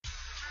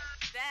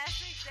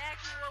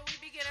exactly what we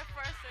be getting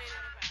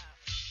frustrated about.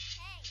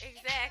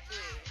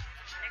 Exactly.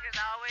 Niggas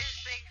always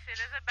think shit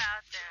is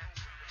about them.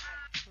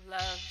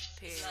 Love,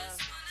 peace.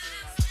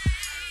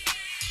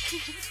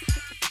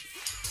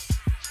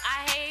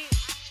 I hate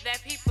that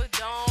people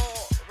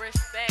don't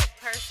respect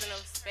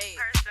personal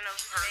space. Personal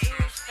space.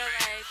 Dudes feel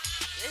like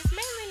it's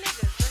mainly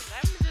niggas.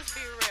 Let me just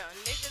be real.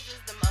 Niggas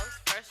is the most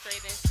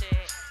frustrating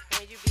shit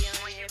when you be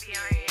on your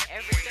period.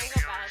 Everything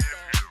about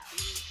them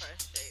be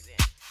frustrating.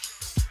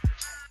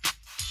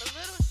 The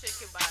little shit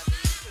can bother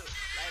you too.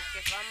 Like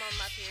if I'm on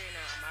my period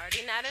and I'm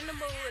already not in the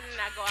mood and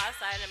I go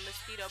outside and a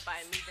mosquito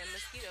bite me, then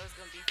mosquito's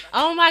gonna be fucking.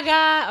 Oh my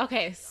God.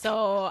 Okay,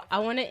 so I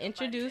want to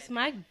introduce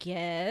my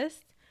guest.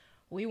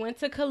 We went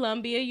to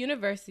Columbia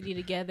University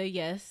together.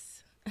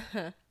 Yes,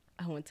 I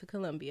went to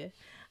Columbia.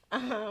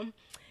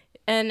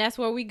 And that's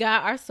where we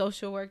got our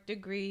social work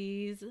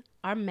degrees,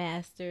 our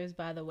masters,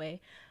 by the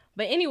way.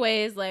 But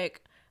anyways,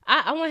 like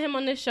I want him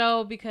on the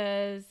show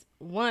because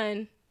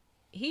one,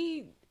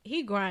 he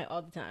grind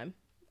all the time.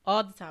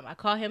 All the time. I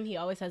call him. He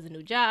always has a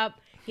new job.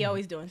 He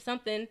always doing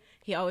something.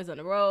 He always on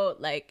the road.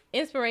 Like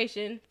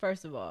inspiration,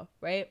 first of all,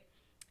 right?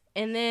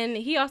 And then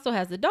he also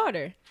has a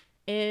daughter.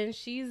 And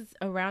she's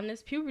around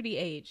this puberty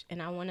age.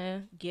 And I want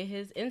to get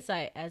his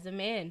insight as a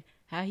man,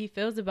 how he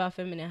feels about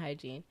feminine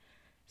hygiene.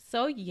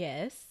 So,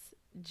 yes,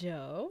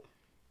 Joe.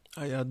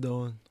 How y'all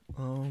doing?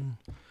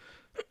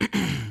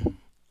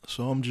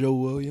 So I'm Joe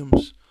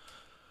Williams.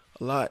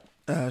 A lot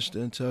Ash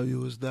didn't tell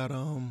you is that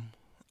I'm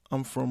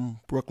from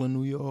Brooklyn,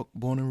 New York,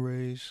 born and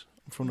raised.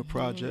 I'm from the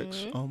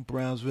projects.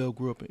 Brownsville,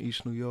 grew up in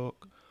East New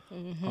York.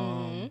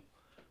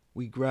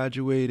 We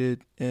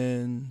graduated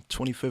in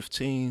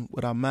 2015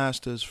 with our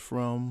masters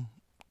from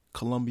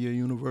Columbia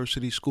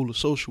University School of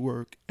Social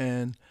Work,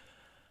 and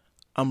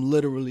I'm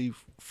literally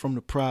from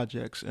the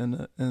projects and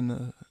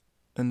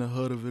the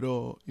hood of it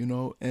all, you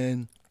know.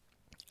 And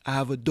I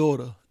have a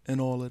daughter in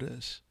all of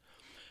this,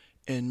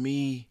 and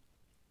me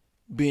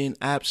being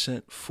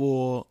absent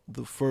for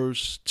the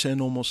first 10,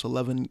 almost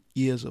 11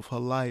 years of her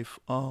life,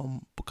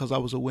 because I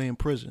was away in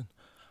prison.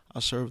 I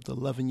served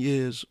 11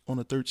 years on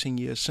a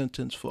 13-year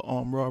sentence for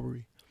armed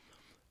robbery.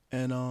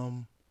 And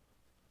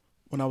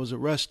when I was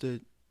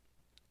arrested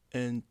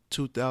in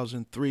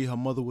 2003, her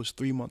mother was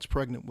 3 months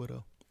pregnant with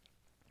her.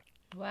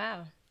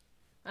 Wow.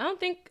 I don't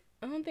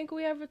think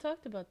we ever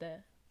talked about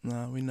that.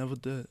 Nah, we never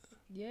did.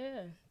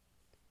 Yeah.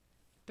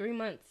 3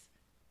 months.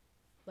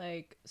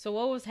 Like, so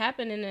what was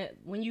happening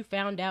when you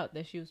found out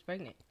that she was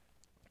pregnant?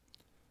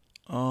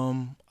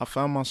 I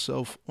found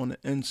myself on the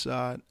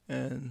inside,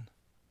 and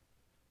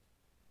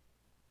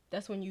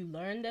that's when you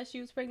learned that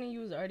she was pregnant? You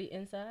was already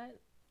inside?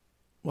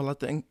 Well, I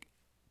think,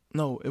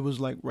 no, it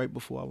was like right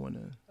before I went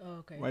in. Oh,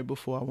 okay. Right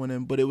before I went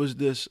in. But it was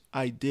this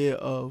idea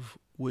of,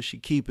 would she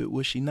keep it,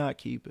 would she not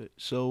keep it?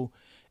 So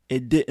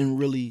it didn't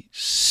really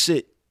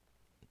sit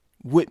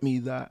with me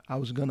that I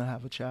was going to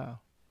have a child.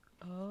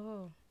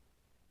 Oh.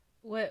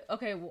 What?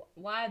 Okay,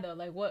 why though?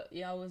 Like, what?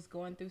 Y'all was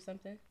going through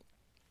something?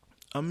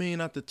 I mean,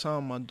 at the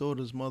time, my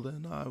daughter's mother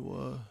and I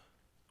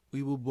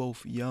we were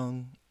both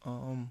young.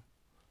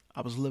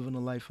 I was living a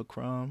life of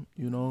crime,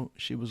 you know.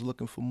 She was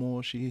looking for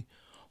more. She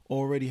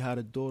already had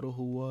a daughter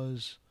who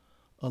was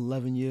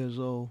 11 years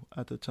old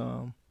at the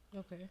time.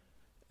 Okay.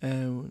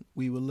 And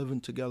we were living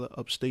together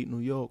upstate New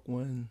York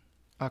when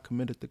I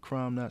committed the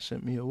crime that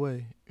sent me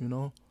away, you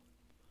know.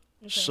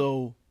 Okay.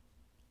 So,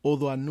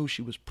 although I knew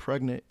she was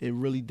pregnant, it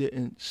really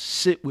didn't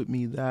sit with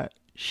me that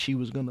she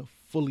was going to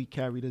fully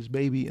carry this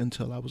baby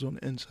until I was on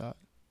the inside.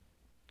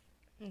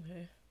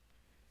 Okay.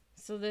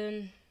 So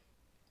then,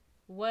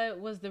 what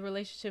was the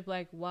relationship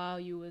like while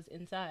you was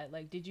inside?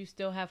 Like, did you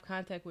still have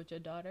contact with your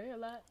daughter a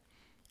lot?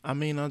 I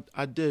mean,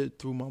 I did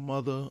through my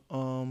mother,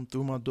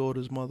 through my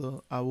daughter's mother.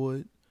 I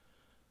would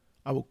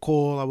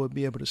call, I would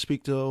be able to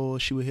speak to her, or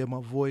she would hear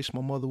my voice.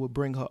 My mother would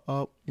bring her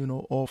up, you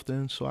know,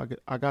 often. So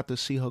I got to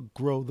see her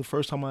grow. The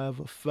first time I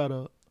ever fed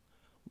her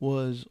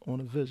was on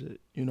a visit,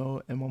 you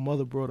know, and my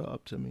mother brought her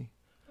up to me.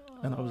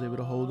 Aww. And I was able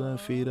to hold her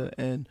and feed her.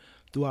 And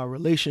through our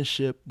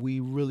relationship, we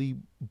really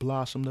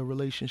blossomed the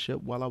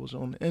relationship while I was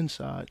on the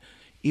inside,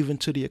 even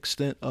to the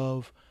extent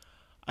of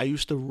I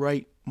used to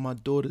write my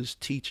daughter's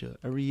teacher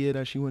every year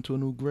that she went to a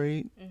new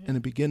grade. Mm-hmm. In the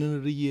beginning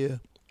of the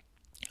year,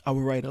 I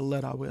would write a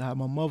letter. I would have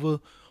my mother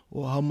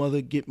or her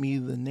mother get me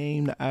the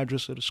name, the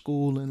address of the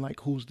school, and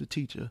like who's the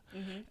teacher.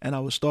 Mm-hmm. And I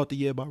would start the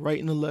year by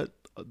writing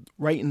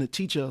the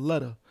teacher a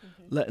letter,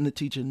 mm-hmm. letting the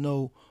teacher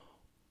know,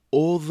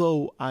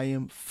 although I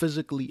am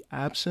physically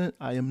absent,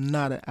 I am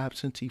not an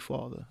absentee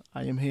father.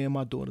 I am here in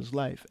my daughter's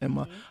life. And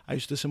mm-hmm. I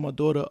used to send my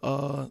daughter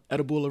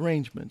edible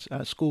arrangements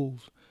at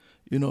schools,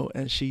 you know,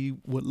 and she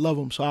would love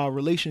them. So our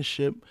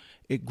relationship,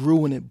 it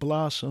grew and it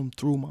blossomed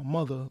through my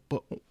mother,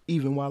 but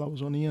even while I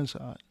was on the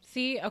inside.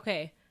 See,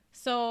 okay.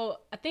 So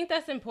I think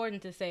that's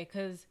important to say,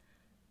 because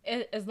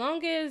as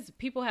long as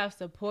people have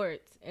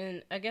support,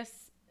 and I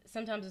guess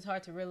sometimes it's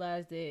hard to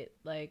realize that,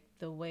 like,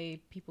 the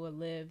way people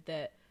live,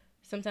 that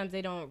sometimes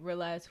they don't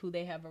realize who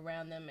they have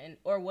around them and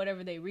or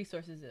whatever their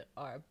resources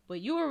are.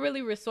 But you were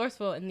really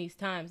resourceful in these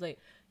times. Like,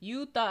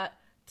 you thought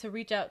to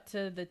reach out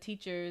to the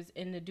teachers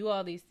and to do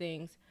all these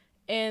things.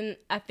 And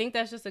I think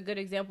that's just a good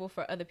example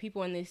for other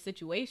people in these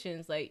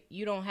situations. Like,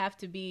 you don't have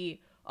to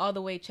be all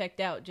the way checked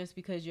out just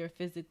because you're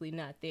physically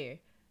not there.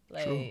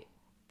 Like, True.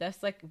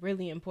 that's like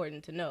really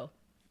important to know.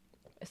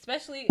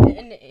 Especially,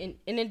 and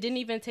it didn't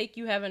even take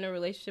you having a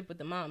relationship with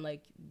the mom.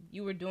 Like,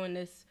 you were doing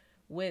this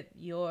with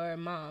your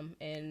mom,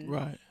 and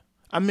Right.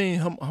 I mean,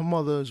 her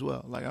mother as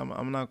well. Like,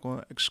 I'm not going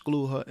to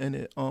exclude her in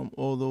it.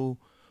 Although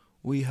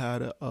we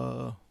had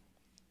a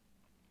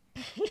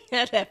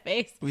that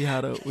face. we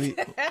had a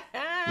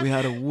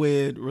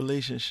weird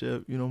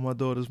relationship. You know, my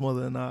daughter's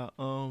mother and I.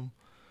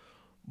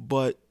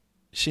 But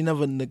she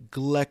never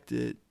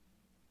neglected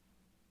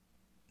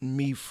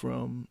me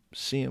from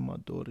seeing my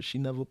daughter. She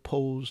never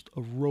posed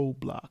a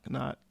roadblock,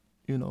 not,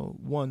 you know,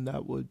 one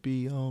that would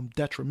be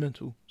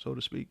detrimental, so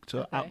to speak,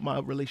 to my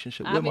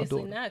relationship with my daughter.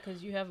 Obviously not,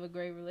 because you have a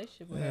great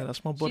relationship with her. Yeah,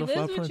 that's my butterfly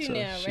lives with princess. you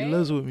now, She right?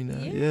 lives with me now.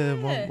 Yeah.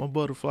 Yeah, my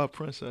butterfly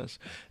princess.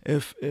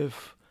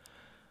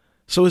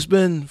 So it's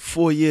been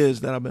 4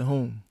 years that I've been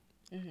home,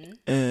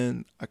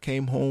 and I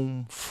came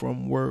home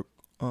from work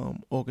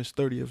August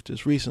 30th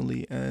just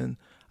recently, and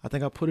I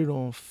think I put it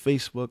on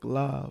Facebook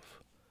Live.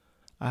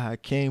 I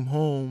had came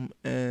home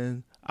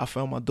and I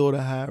found my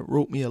daughter had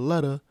wrote me a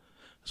letter,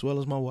 as well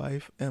as my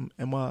wife and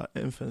my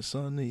infant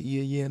son, a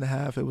year and a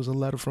half. It was a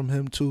letter from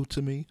him too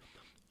to me,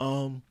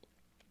 and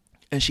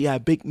she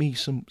had baked me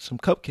some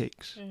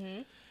cupcakes,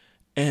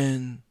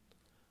 and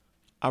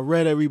I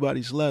read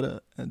everybody's letter,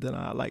 and then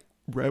I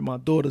read my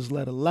daughter's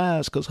letter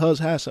last because hers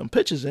had some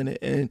pictures in it,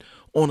 and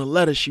on the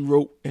letter she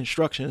wrote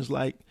instructions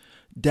like,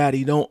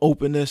 "Daddy, don't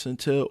open this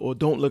until, or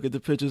don't look at the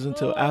pictures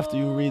until after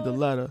you read the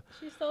letter."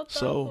 She's so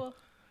thoughtful.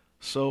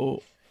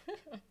 So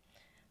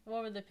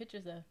What were the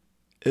pictures of?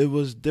 it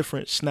was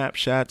different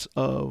snapshots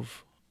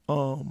of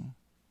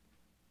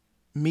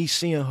me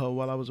seeing her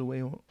while I was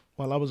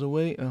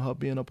away and her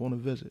being up on a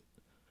visit.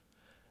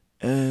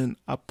 And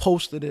I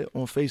posted it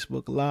on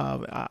Facebook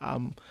Live.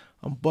 I'm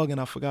bugging.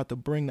 I forgot to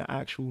bring the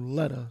actual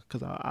letter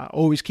because I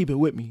always keep it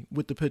with me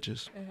with the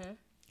pictures.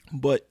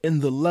 But in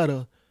the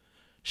letter,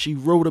 she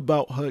wrote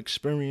about her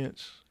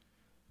experience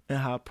and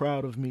how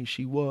proud of me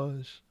she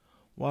was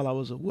while I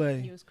was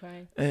away. You was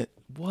crying. And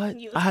what?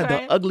 You was I had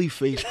crying? the ugly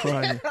face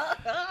crying.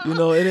 You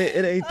know, it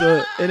ain't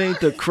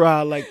the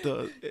cry like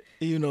the,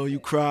 you know, you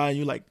cry and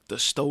you like the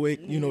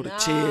stoic, you know, the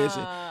tears.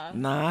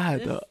 And, I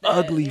had the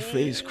ugly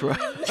face cry.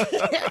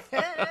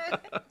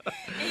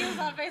 And you was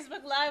on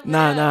Facebook Live?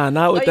 Nah,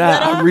 not with you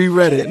that. got I off?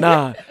 reread it.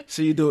 Nah,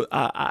 see, dude,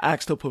 I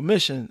asked her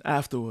permission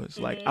afterwards.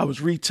 Like I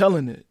was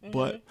retelling it,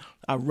 but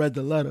I read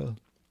the letter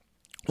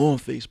on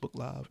Facebook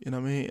Live. You know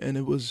what I mean? And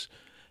it was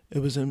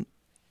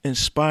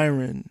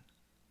inspiring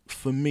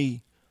for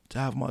me to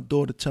have my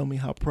daughter tell me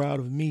how proud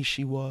of me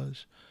she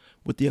was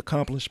with the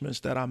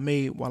accomplishments that I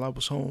made while I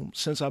was home,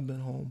 since I've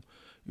been home,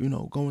 you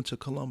know, going to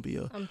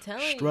Columbia, I'm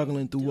telling you,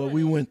 struggling through what doing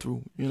we it. went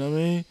through, you know what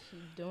I mean? She's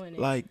doing it.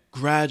 Like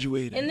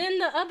graduating. And then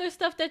the other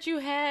stuff that you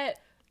had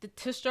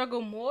to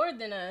struggle more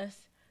than us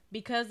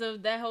because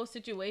of that whole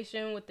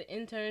situation with the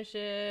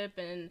internship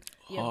and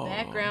your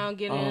background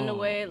getting in the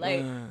way.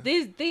 Like man.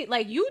 these,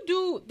 like you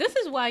do. This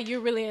is why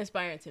you're really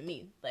inspiring to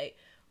me. Like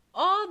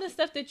all the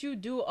stuff that you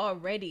do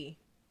already,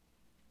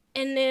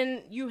 and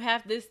then you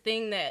have this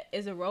thing that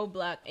is a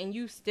roadblock, and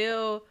you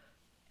still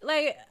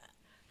like.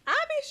 I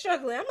be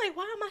struggling. I'm like,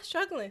 why am I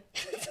struggling?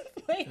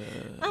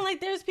 I'm like,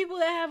 there's people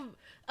that have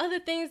other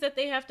things that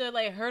they have to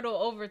like hurdle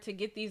over to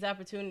get these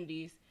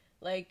opportunities,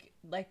 like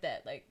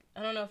that. Like,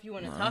 I don't know if you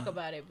want to talk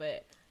about it,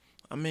 but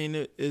I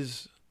mean,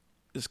 it's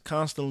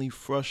constantly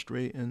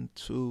frustrating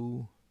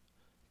to,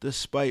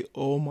 despite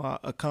all my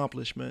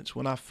accomplishments,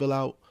 when I fill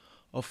out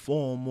a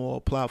form or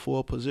apply for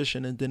a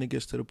position, and then it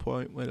gets to the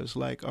point where it's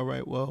like, all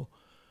right, well,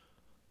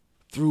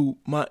 through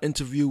my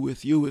interview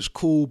with you is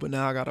cool, but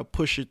now I got to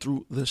push it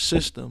through the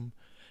system.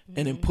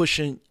 And in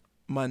pushing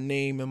my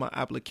name and my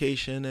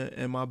application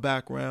and my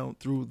background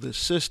through the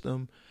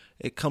system,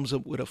 it comes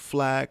up with a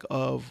flag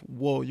of,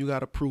 whoa, you got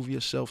to prove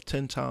yourself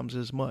 10 times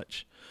as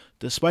much.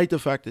 Despite the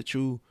fact that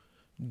you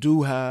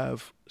do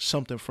have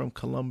something from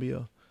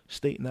Columbia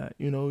stating that,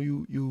 you know,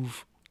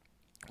 you've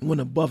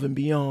went above and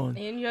beyond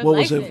And your what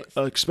was license.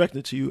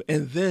 expected to you.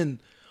 And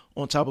then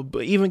on top of,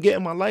 but even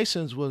getting my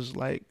license was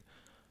like,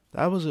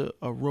 that was a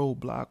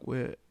roadblock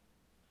where,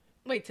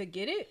 wait, to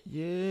get it?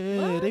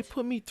 yeah, What? they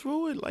put me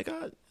through it. Like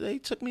they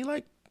took me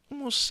like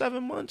almost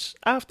 7 months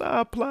after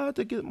I applied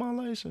to get my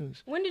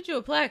license. When did you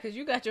apply? Because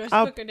you got yours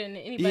I- quicker than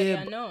anybody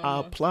I know.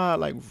 I applied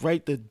like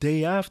right the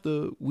day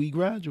after we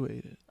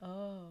graduated.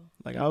 Oh.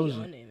 Like you I be was,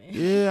 on it, man.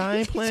 yeah, I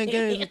ain't playing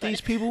games with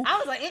these people. I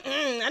was like,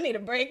 I need a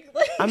break.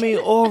 I mean,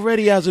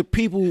 already as a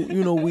people,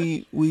 you know,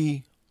 we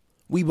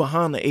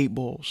behind the 8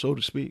 ball, so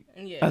to speak,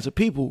 Yeah. as a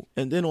people.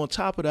 And then on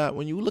top of that,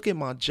 when you look at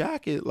my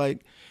jacket,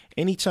 like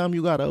anytime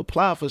you got to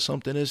apply for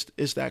something,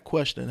 it's that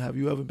question: have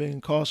you ever been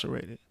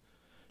incarcerated?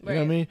 You know what I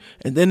Right. mean?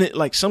 And then it,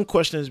 like some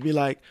questions be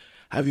like,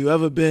 have you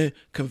ever been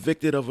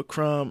convicted of a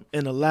crime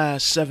in the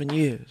last 7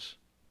 years?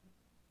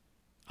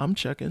 I'm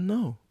checking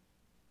no.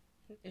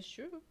 It's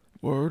true.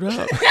 Word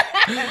up.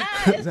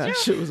 It's That true.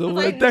 shit was I over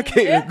was a like,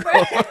 decade yeah, ago.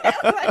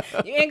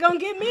 bro. You ain't gonna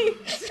get me.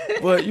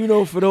 But you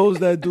know, for those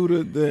that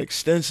do the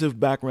extensive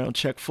background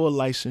check for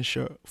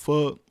licensure,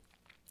 for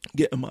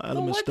getting my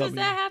But what does LMSW,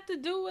 that have to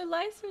do with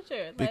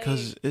licensure? Like,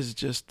 because it's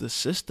just the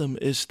system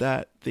is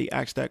that they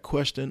ask that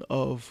question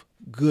of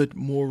good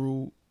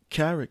moral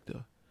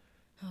character.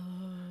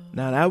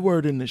 Now that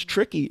wording is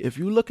tricky. If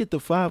you look at the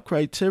 5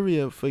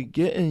 criteria for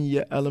getting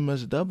your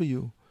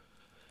LMSW,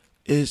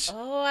 it's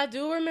oh, I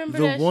do remember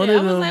The that one shit. I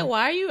of was them- like,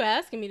 why are you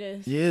asking me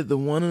this? yeah, the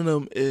one of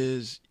them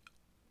is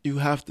you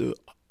have to,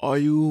 are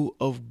you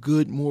of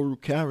good moral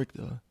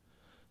character?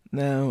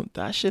 Now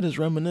that shit is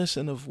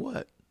reminiscent of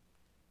what?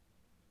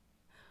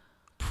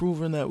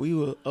 Proving that we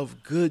were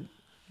of good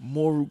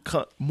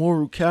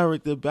moral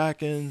character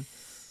back in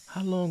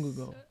how long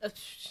ago?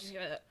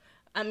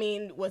 I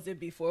mean, was it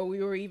before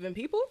we were even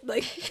people?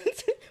 Like,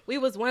 we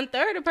was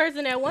 1/3 a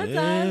person at one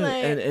time.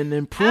 Like, and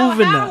then proving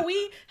that.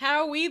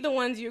 How are we the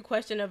ones you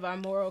question of our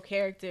moral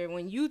character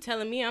when you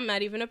telling me I'm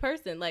not even a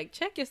person? Like,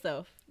 check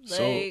yourself.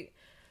 So, Like,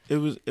 It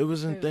was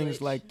in things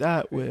Privilege. like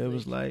that where it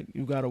was like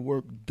you got to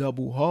work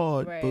double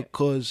hard Right.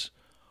 because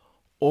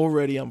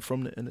already I'm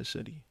from the inner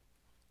city.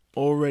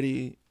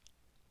 Already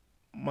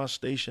my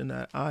station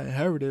that I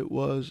inherited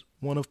was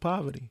one of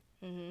poverty.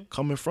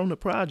 Coming from the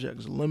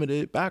projects,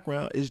 limited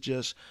background, is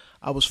just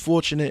I was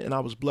fortunate and I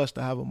was blessed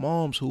to have a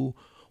moms who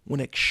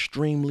went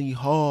extremely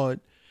hard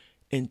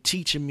in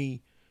teaching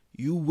me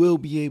you will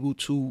be able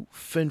to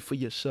fend for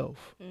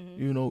yourself.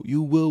 You know,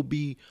 you will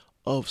be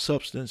of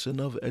substance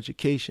and of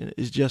education.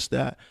 It's just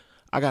that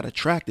I got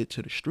attracted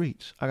to the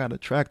streets. I got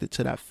attracted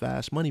to that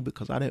fast money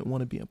because I didn't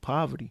want to be in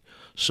poverty.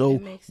 So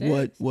That makes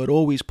sense. what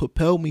always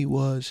propelled me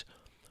was,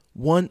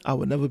 one, I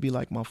would never be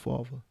like my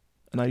father.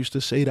 And I used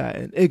to say that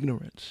in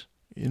ignorance,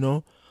 you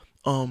know?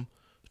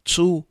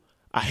 Two,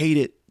 I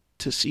hated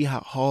to see how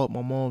hard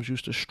my moms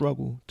used to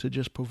struggle to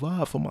just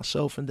provide for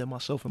myself and then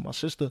myself and my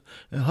sister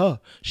and her.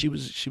 She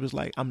was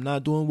like, I'm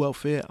not doing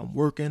welfare. I'm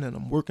working and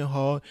I'm working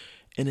hard.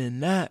 And in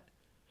that,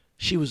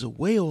 she was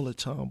away all the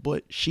time,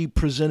 but she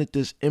presented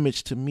this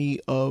image to me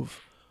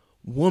of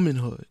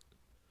womanhood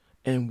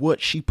and what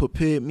she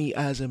prepared me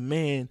as a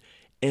man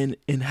and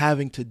in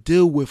having to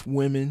deal with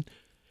women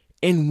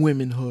in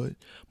womanhood.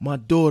 My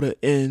daughter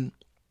in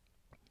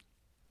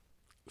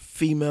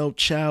female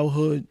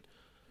childhood.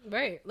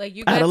 right. Like,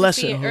 you got to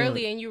see it Adolescent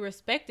early hood. and you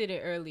respected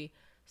it early.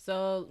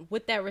 So,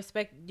 with that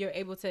respect, you're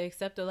able to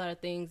accept a lot of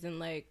things and,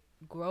 like,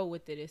 grow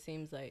with it, it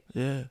seems like.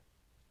 Yeah.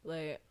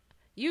 Like,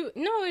 you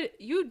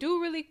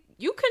do really,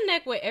 you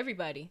connect with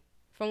everybody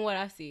from what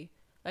I see.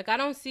 Like, I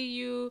don't see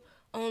you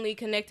only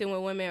connecting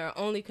with women or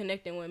only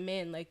connecting with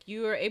men. Like,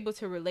 you are able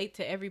to relate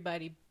to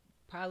everybody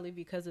probably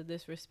because of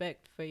this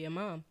respect for your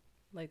mom.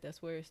 Like,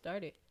 that's where it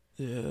started.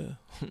 Yeah.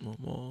 My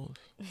mom.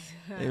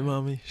 Hey,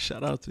 mommy.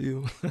 Shout out to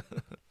you.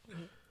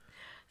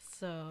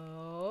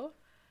 So,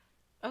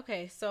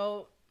 okay.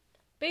 So,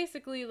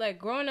 basically, like,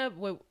 growing up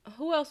with,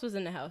 who else was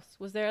in the house?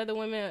 Was there other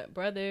women,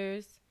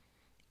 brothers?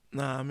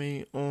 Nah, I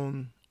mean,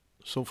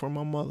 so from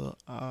my mother,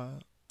 I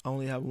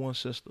only have one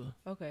sister,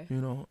 Okay.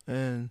 you know,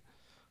 and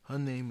her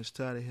name is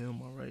Taddy Hill,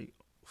 my right,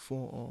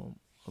 for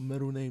a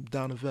middle name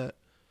Donovet.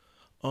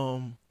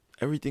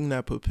 Everything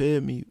that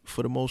prepared me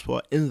for the most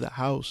part in the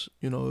house,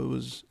 you know, it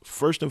was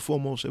first and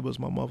foremost, it was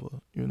my mother,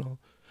 you know,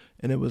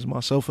 and it was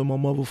myself and my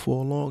mother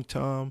for a long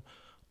time.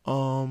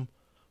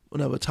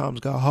 Whenever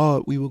times got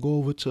hard, we would go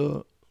over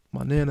to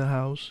my nana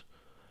house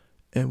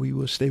and we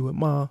would stay with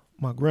my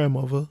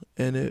grandmother.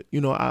 And it,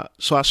 you know, I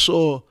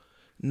saw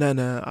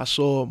Nana, I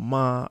saw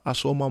my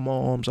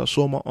moms, I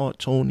saw my Aunt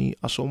Tony,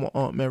 I saw my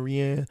Aunt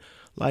Marianne.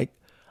 Like,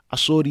 I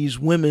saw these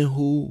women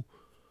who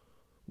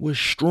were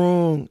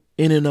strong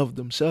in and of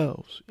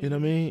themselves, you know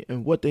what I mean?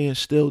 And what they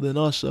instilled in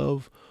us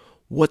of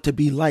what to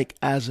be like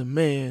as a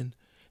man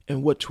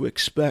and what to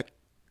expect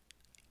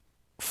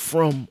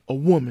from a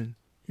woman,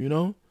 you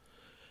know?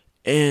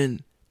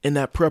 And in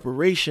that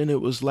preparation,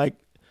 it was like,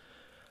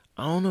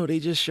 I don't know, they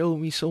just showed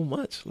me so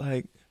much,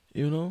 like,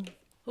 you know?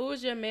 Who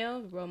was your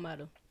male role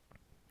model?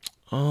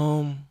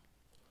 I'm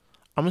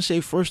gonna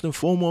say first and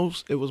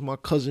foremost, it was my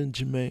cousin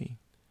Jermaine.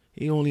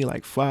 He only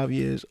like 5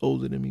 years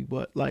older than me,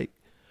 but like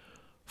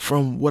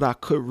from what I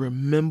could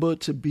remember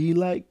to be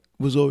like,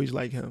 was always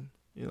like him.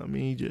 You know what I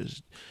mean? He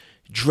just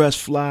dressed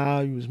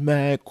fly, he was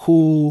mad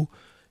cool.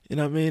 You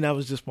know what I mean? That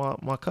was just my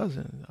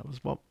cousin. That was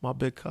my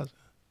big cousin.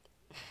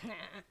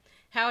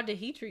 How did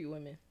he treat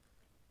women?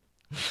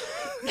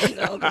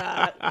 Oh,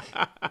 God.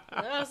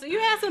 Oh, so you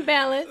had some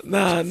balance.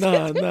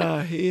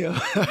 Nah. He, You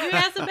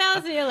had some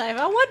balance in your life.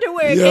 I wonder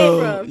where it came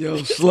from. yo,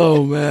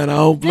 slow, man. I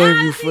don't blame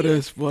Nah, you for see,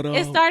 this, but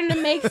It's starting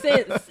to make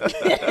sense.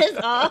 It's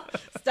all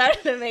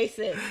starting to make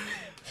sense.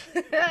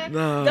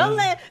 Nah. Don't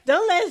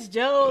let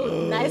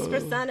Joe nice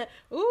persona.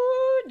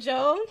 Ooh,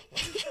 Joe.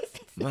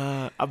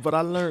 Nah, but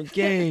I learned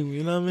game.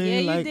 You know what I mean? Yeah,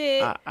 you like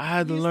did. I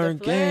had to You used learn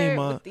flirt game.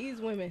 with these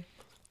women.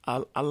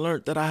 I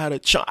learned that I had a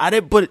chance. I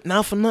didn't, but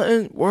not for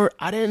nothing. Word,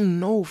 I didn't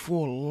know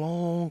for a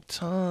long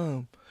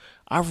time.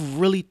 I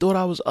really thought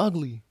I was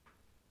ugly.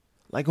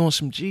 like on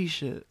some G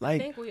shit. I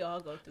Like, think we all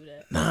go through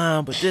that.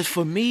 nah, but this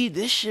for me,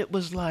 this shit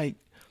was like,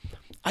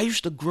 I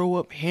used to grow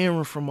up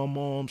hearing from my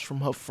moms,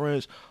 from her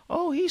friends,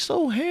 oh, he's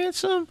so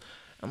handsome.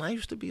 And I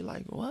used to be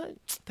like, what?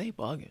 They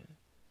bugging.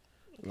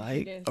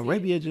 Like, didn't see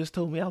Arabia just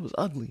told me I was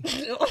ugly.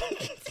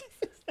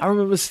 I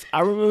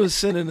remember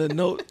sending a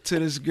note to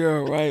this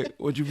girl, right?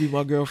 Would you be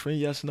my girlfriend?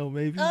 Yes, no,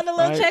 maybe. On the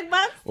little right?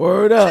 checkbox.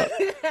 Word up.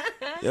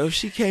 Yo,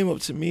 she came up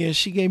to me and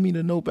she gave me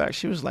the note back.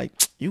 She was like,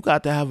 you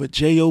got to have a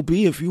JOB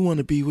if you want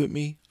to be with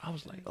me. I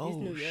was like, These oh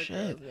New York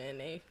shit. girls, man,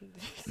 they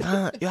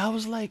Nah, yeah, I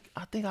was like,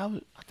 I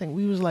think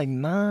we was like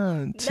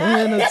 9,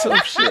 10 or some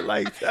shit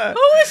like that. Who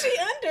was she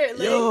under?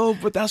 Like, Yo,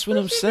 but that's what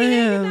who I'm she be hanging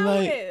saying. out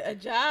Like, with? A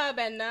job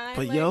at 9.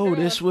 but like, yo, girl,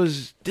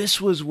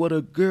 this was what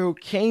a girl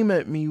came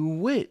at me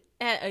with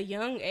at a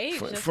young age.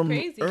 That's from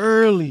crazy.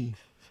 early.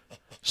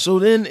 So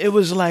then it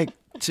was like,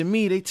 to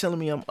me, they telling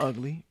me I'm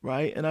ugly,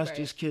 right? And that's Right.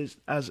 just kids.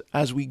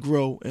 As we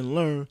grow and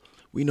learn,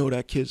 we know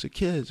that kids are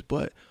kids.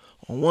 But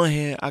on one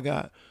hand, I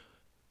got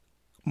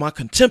my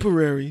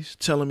contemporaries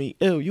telling me,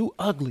 ew, you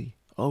ugly.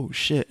 Oh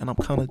shit, and I'm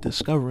kind of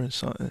discovering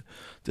something.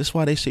 That's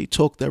why they say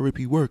talk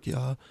therapy work,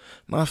 y'all.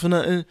 Not for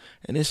nothing,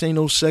 and this ain't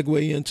no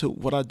segue into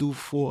what I do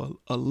for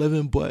a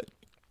living, but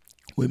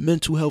with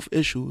mental health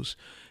issues,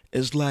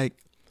 it's like,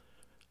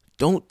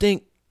 don't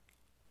think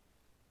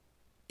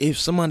if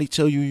somebody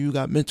tell you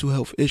got mental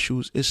health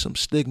issues, it's some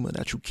stigma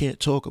that you can't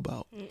talk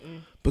about.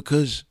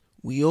 Because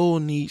we all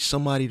need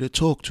somebody to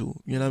talk to.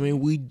 You know what I mean?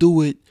 We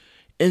do it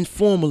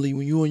informally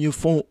when you on your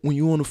phone, when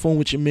you on the phone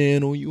with your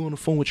man or you on the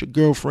phone with your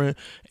girlfriend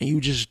and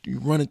you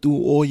running through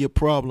all your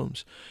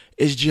problems.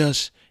 It's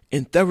just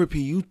in therapy,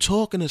 you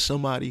talking to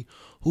somebody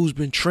who's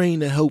been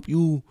trained to help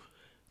you,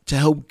 to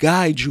help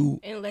guide you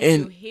And let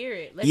you hear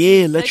it.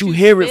 let you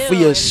hear it for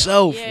feel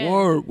yourself. and,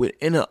 Word,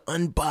 within an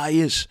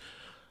unbiased,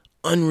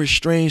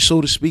 unrestrained,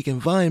 so to speak,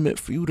 environment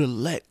for you to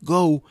let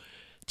go,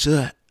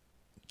 to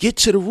get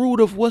to the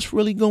root of what's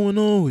really going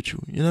on with you.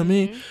 You know what I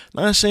mean?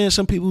 Not saying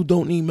some people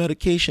don't need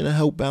medication to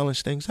help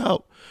balance things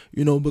out,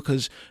 you know,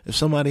 because if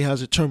somebody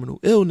has a terminal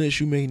illness,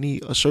 you may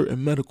need a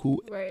certain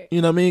medical, Right.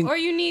 you know what I mean? Or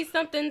you need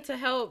something to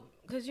help,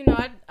 because you know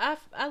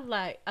I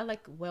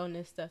like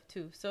wellness stuff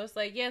too. So it's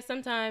like, yeah,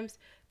 sometimes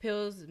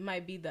pills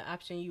might be the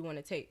option you want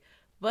to take,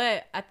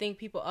 but I think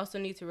people also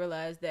need to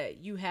realize that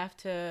you have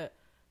to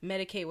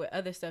medicate with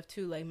other stuff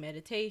too, like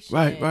meditation,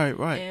 Right.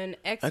 and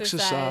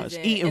exercise,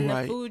 eating and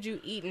right. the food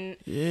you eating,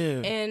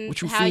 Yeah. and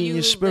What you how feed in you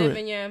your spirit. live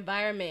in your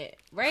environment,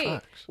 right?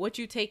 Facts. What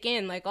you take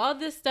in, like all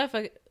this stuff,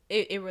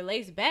 it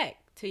relates back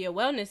to your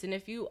wellness. And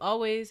if you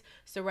always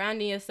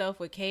surrounding yourself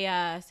with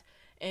chaos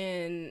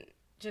and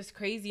just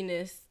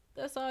craziness,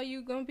 that's all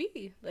you gonna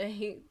be.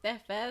 Like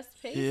that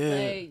fast pace,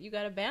 like you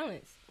gotta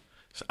balance.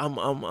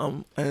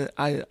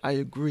 I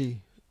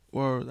agree.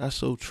 Or that's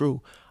so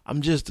true.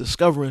 I'm just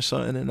discovering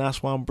something, and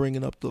that's why I'm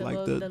bringing up the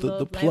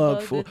little plug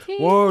light for bulb, the tea.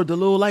 or the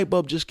little light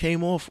bulb just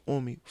came off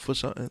on me for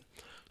something.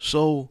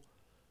 So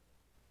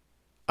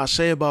I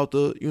say about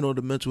the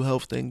mental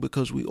health thing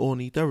because we all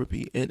need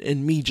therapy,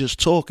 and me just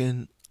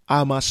talking,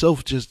 I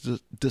myself just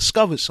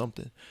discovered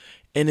something,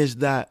 and it's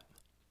that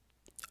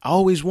I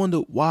always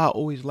wondered why I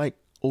always like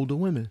older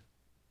women.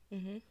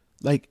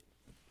 Like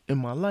in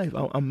my life,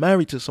 I'm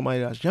married to somebody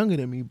that's younger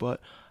than me,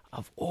 but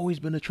I've always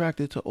been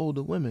attracted to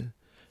older women.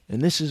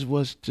 And this is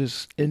what's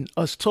just in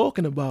us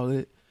talking about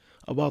it,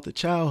 about the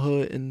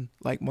childhood and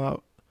like my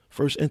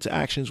first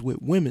interactions with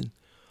women.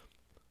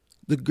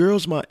 The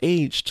girls my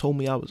age told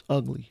me I was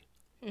ugly.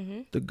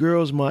 The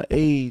girls my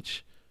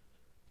age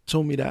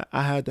told me that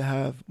I had to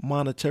have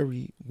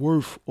monetary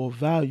worth or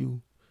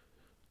value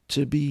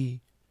to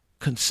be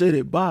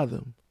considered by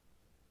them.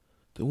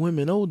 The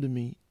women older than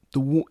me, the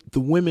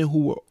women who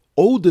were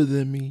older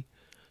than me,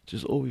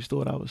 just always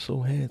thought I was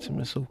so handsome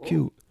and so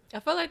cute. I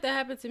feel like that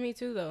happened to me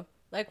too, though.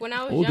 Like when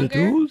I was Older younger,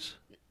 dudes?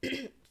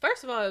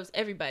 first of all, it was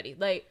everybody.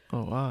 Like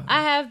Oh, wow.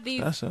 I have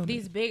That sounded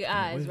these big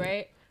eyes, weird.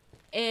 right?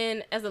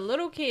 And as a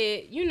little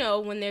kid, you know,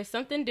 when there's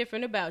something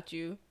different about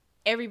you,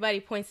 everybody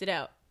points it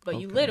out. But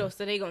you Okay. little,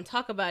 so they gonna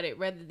talk about it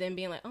rather than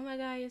being like, "Oh my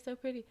God, you're so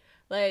pretty."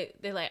 Like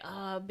they're like,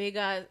 "Oh, big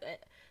eyes."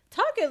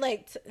 Talking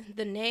like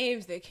the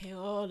names that came,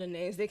 all the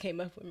names that came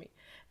up with me.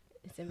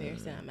 It's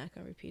embarrassing. I'm not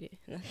gonna repeat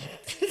it.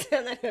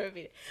 I'm not gonna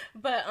repeat it.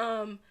 But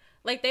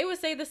like they would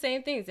say the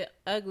same things.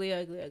 Ugly,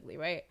 ugly, ugly,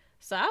 right?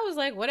 So I was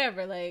like,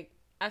 whatever. Like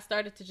I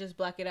started to just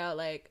block it out.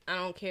 Like I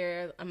don't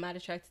care. I'm not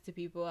attracted to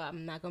people.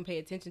 I'm not gonna pay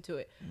attention to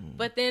it.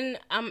 But then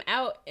I'm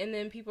out, and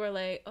then people are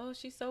like, "Oh,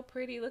 she's so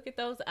pretty. Look at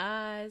those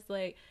eyes.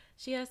 Like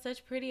she has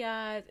such pretty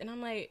eyes." And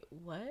I'm like,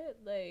 what?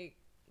 Like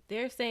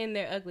they're saying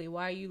they're ugly.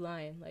 Why are you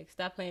lying? Like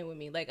stop playing with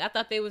me. Like I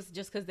thought they was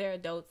just because they're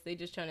adults. They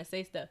just trying to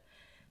say stuff.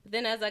 But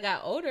then as I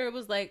got older, it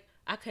was like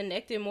I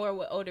connected more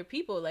with older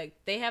people. Like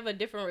they have a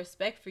different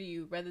respect for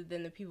you rather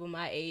than the people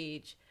my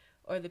age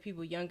or the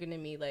people younger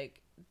than me.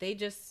 Like they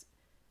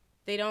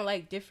don't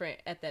like different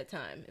at that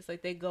time. It's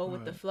like they go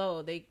with the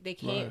flow. They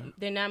can't,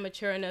 they're not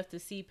mature enough to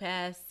see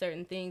past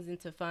certain things and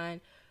to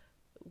find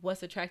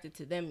what's attracted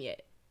to them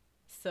yet.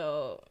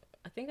 So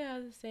I think I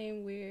have the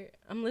same weird.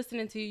 I'm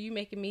listening to you. You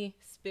making me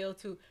spill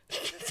too.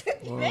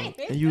 Well, and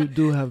you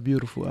do have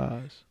beautiful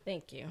eyes.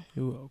 Thank you.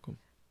 You're welcome.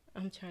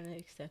 I'm trying to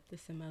accept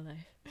this in my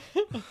life.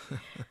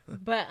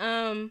 But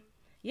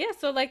yeah,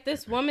 so like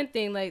this woman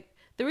thing, like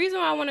the reason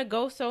why I want to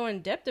go so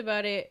in depth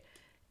about it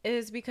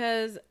is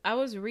because I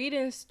was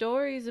reading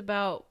stories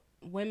about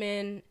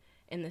women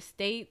in the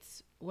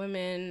States,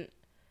 women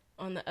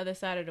on the other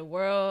side of the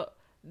world,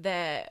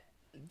 that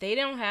they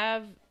don't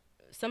have,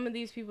 some of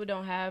these people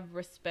don't have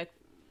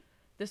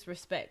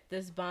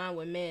this bond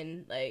with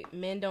men. Like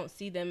men don't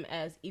see them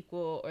as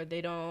equal, or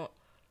they don't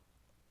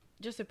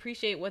just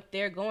appreciate what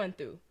they're going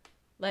through.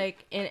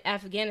 Like in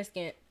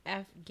Afghanistan,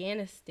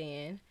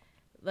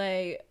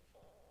 like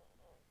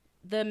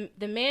the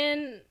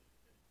men,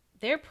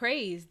 they're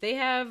praised. They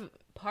have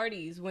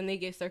parties when they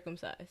get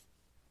circumcised.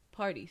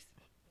 Parties.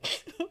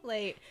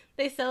 Like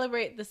they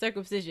celebrate the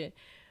circumcision.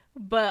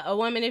 But a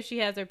woman, if she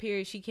has her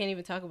period, she can't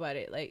even talk about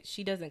it. Like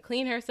she doesn't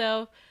clean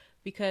herself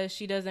because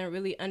she doesn't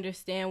really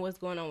understand what's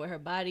going on with her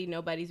body.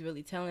 Nobody's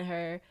really telling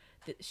her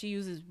that she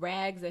uses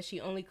rags that she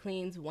only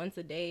cleans once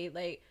a day.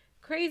 Like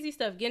crazy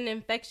stuff, getting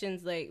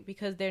infections, like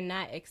because they're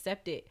not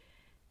accepted.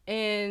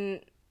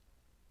 And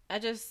I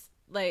just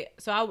like,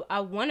 so I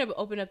want to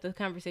open up the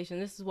conversation.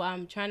 This is why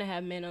I'm trying to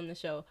have men on the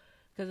show,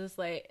 because it's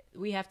like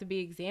we have to be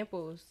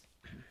examples.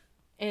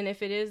 And if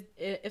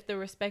the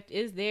respect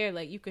is there,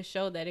 like you could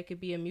show that it could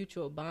be a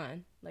mutual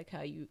bond, like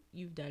how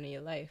you've done in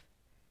your life.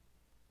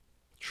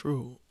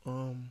 True.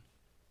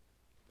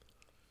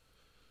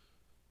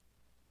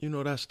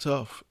 That's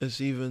tough.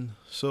 It's even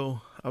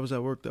so. I was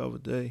at work the other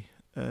day,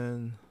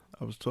 and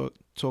I was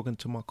talking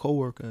to my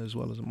coworker as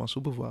well as my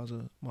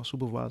supervisor. My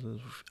supervisor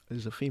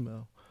is a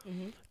female,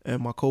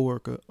 and my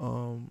coworker,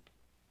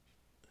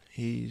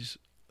 he's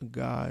a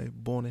guy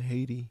born in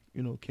Haiti.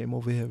 Came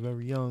over here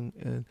very young,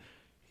 and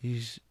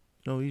he's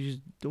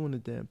just doing the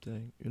damn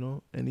thing.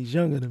 And he's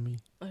younger than me.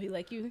 Oh, he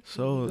like you?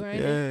 So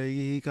yeah,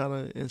 he kind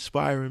of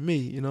inspiring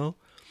me.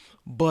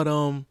 But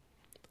I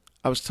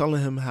was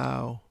telling him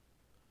how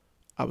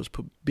I was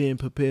being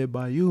prepared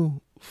by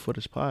you for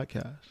this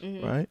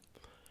podcast, right?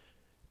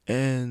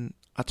 And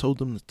I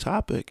told him the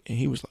topic, and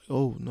he was like,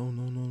 "Oh, no.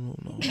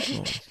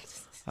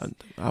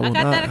 I got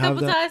that a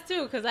couple times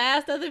too, because I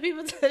asked other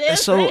people to this. And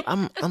so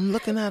I'm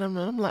looking at him,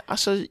 and I'm like, I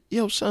said,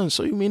 "Yo, son,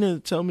 so you mean to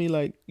tell me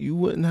like you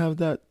wouldn't have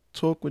that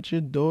talk with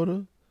your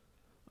daughter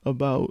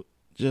about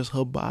just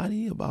her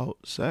body, about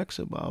sex,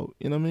 about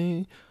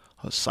her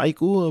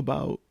cycle,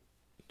 about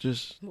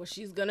just what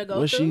she's gonna go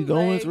what through? she's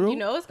going like, through?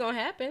 It's gonna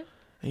happen."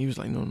 And he was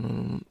like,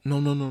 no.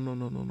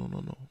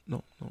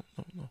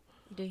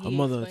 Did Her he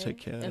mother will explain?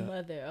 take care of The that.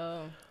 mother,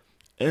 oh.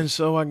 And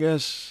so I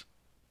guess,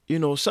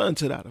 something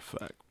to that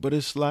effect. But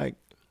it's like,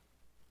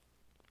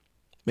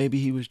 maybe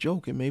he was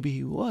joking, maybe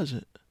he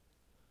wasn't.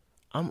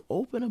 I'm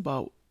open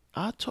about,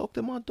 I talk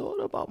to my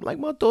daughter about, like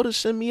my daughter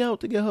sent me out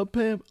to get her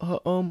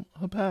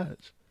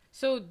pads.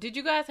 So did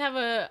you guys have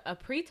a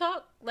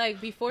pre-talk, like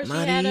before she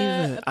Not had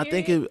even. a I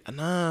period?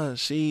 think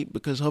see,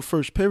 because her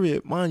first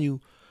period, mind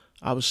you,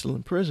 I was still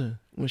in prison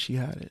when she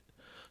had it.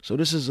 So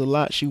this is a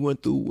lot she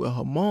went through with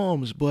her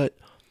moms, but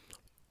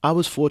I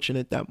was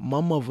fortunate that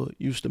my mother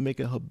used to make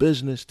it her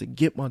business to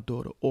get my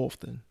daughter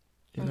often.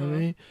 You know what I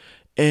mean?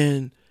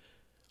 And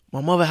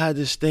my mother had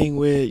this thing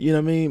where,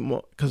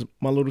 because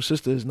my little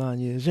sister is 9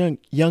 years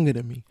younger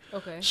than me.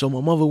 Okay. So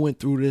my mother went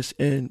through this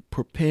in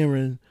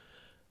preparing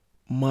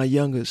my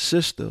younger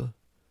sister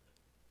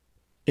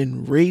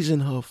and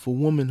raising her for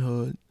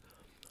womanhood,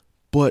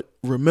 but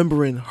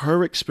remembering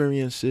her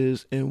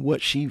experiences and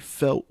what she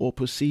felt or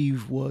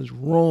perceived was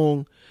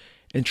wrong,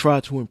 and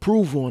tried to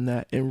improve on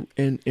that in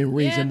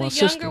raising my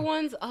sister. Yeah, the younger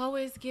ones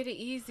always get it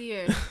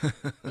easier.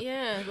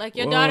 Yeah, like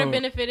your daughter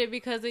benefited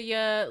because of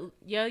your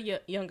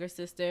younger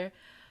sister.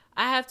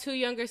 I have two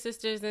younger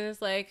sisters, and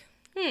it's like,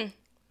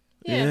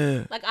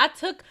 yeah. Like I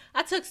took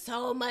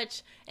so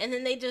much, and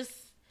then they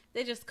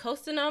just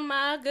coasting on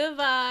my good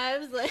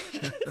vibes,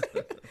 like.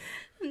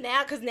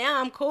 Because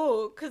now I'm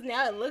cool. Because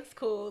now it looks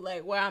cool,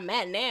 like where I'm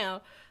at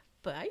now.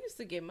 But I used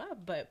to get my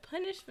butt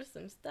punished for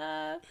some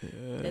stuff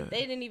that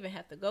they didn't even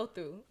have to go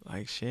through.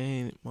 Like she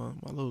ain't, my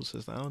little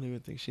sister, I don't even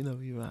think she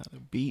never even had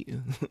a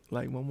beating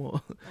like my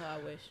mom. Oh, I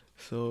wish.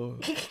 So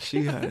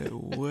she had it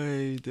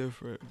way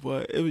different.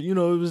 But, it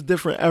was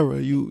different era.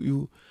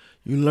 You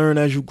learn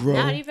as you grow.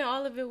 Not even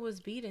all of it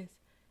was beatings.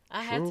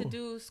 I had to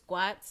do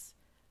squats.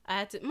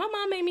 My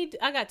mom made me,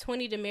 I got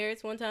 20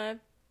 demerits one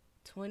time.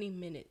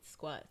 20-minute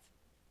squats.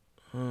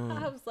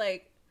 I was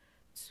like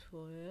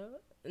 12,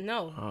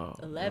 no,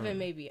 11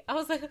 maybe. I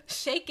was like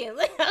shaking.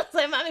 Like, I was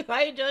like, "Mommy,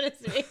 why are you doing this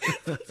to me?"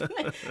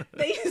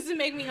 They used to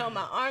make me hold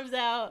my arms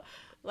out.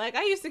 Like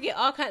I used to get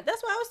all kinds.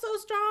 That's why I was so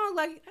strong.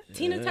 Like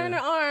Tina Turner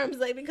arms,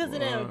 like because of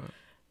them.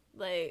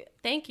 Like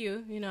thank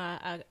you.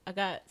 I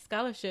got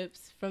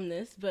scholarships from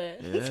this, but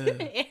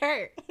it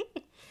hurt.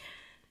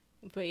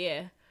 But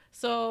yeah.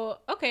 So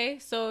okay.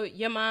 So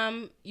your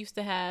mom used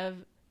to have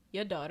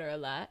your daughter a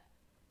lot.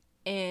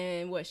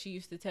 And what she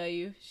used to tell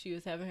you, she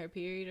was having her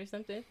period or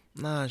something?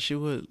 Nah, she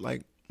would,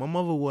 like, my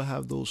mother would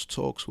have those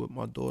talks with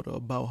my daughter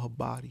about her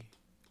body.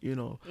 You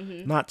know,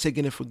 Mm-hmm. not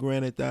taking it for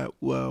granted that,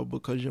 well,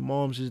 because your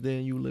mom's is there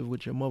and you live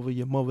with your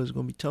mother's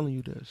going to be telling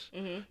you this.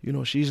 Mm-hmm. You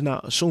know, she's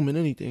not assuming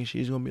anything.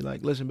 She's going to be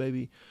like, listen,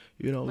 baby,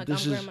 you know, Like,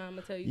 this I'm is, grandma, I'm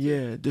gonna tell you.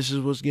 yeah, this is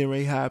what's getting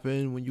ready to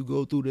happen. When you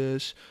go through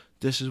this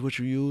is what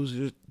you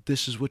use.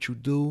 This is what you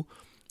do.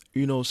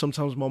 You know,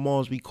 sometimes my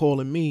mom's be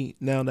calling me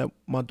now that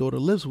my daughter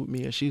lives with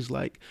me, and she's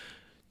like,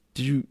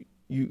 do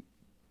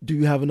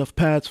you have enough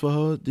pads for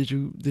her? Did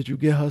you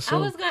get her I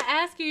some? was gonna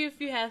ask you if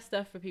you have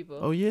stuff for people.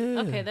 Oh, yeah.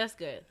 Okay, that's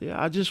good.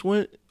 Yeah, I just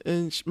went,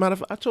 and matter of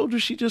fact, I told you,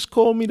 she just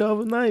called me the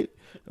other night.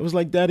 It was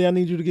like, Daddy, I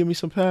need you to give me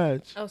some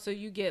pads. Oh, so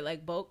you get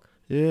like bulk?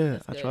 Yeah,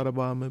 That's I good. try to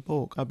buy them in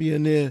bulk. I be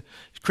in there.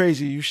 It's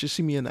crazy. You should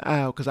see me in the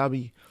aisle because I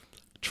be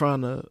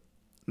trying to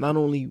not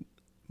only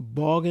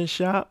bargain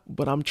shop,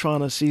 but I'm trying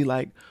to see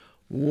like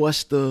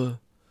what's the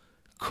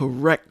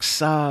correct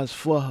size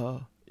for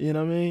her. You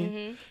know what I mean?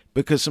 Mm-hmm.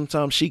 Because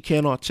sometimes she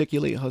can't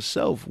articulate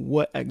herself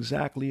what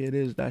exactly it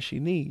is that she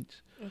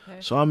needs.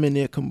 Okay. So I'm in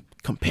there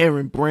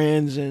comparing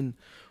brands and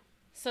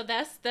So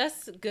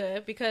that's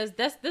good because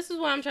this is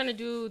what I'm trying to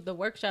do the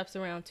workshops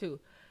around too,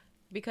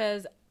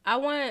 because I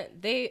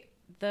want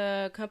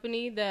the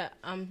company that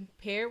I'm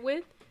paired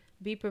with,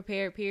 Be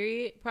Prepared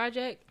Period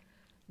Project.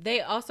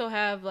 They also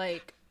have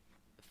like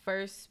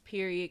first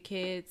period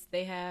kits.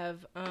 They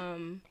have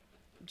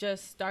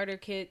just starter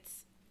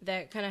kits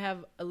that kind of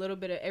have a little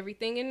bit of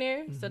everything in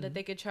there so that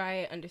they could try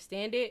it,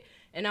 understand it.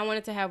 And I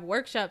wanted to have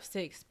workshops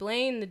to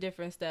explain the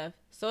different stuff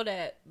so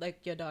that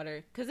like your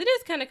daughter, because it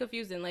is kind of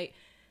confusing, like,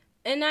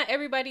 and not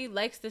everybody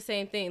likes the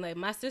same thing. Like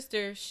my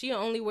sister, she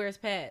only wears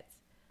pads.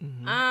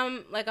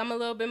 I'm a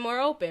little bit more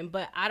open,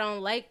 but I don't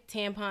like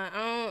tampon.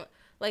 I don't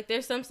like,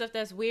 there's some stuff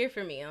that's weird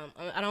for me.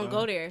 I don't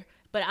go there,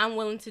 but I'm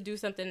willing to do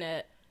something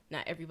that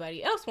not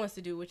everybody else wants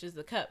to do, which is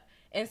the cup.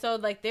 And so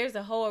like, there's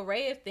a whole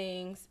array of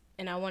things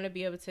and I want to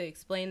be able to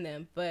explain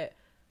them. But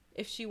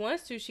if she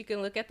wants to, she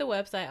can look at the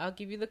website. I'll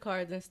give you the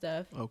cards and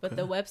stuff. Okay. But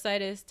the website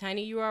is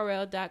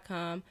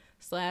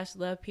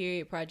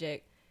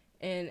tinyurl.com/love-project.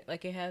 And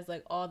like, it has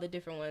like all the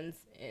different ones,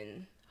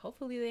 and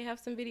hopefully they have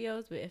some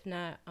videos, but if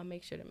not, I'll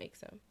make sure to make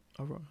some.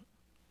 all right,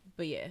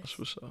 But yeah, that's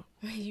what's up.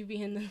 you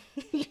be in the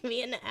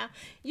aisle.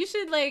 You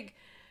should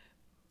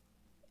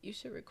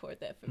record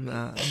that for me.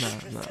 Nah.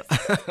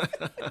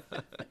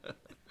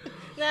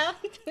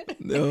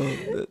 No.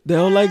 They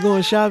don't like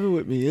going shopping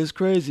with me. It's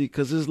crazy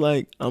because it's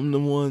like I'm the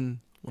one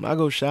when I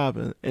go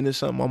shopping, and it's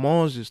something my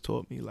mom's just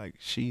taught me. Like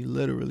she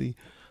literally,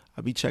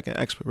 I be checking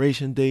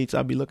expiration dates.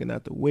 I be looking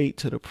at the weight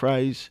to the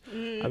price.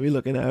 I be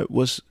looking at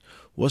what's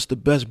the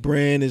best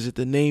brand. Is it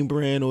the name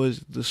brand or is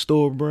it the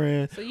store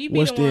brand? So you be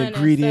What's the the one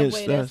ingredients?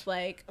 at Subway that's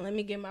like, let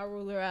me get my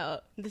ruler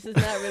out. This is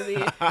not really.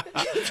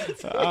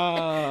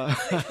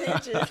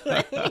 Just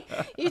like,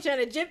 you trying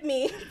to jip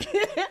me?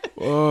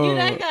 You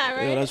that guy,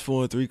 right? Yeah, that's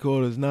 4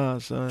 3/4. Nah,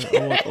 son.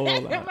 I want all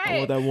that. I Right.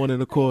 want that 1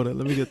 1/4.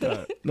 Let me get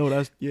that. No,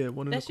 that's 1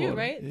 1/4. That's you,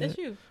 right? Yeah. That's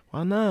you.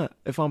 Why not?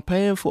 If I'm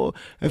paying for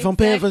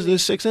the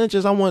 6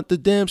 inches, I want the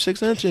damn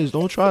 6 inches.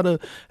 Don't try to.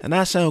 And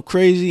that sound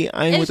crazy.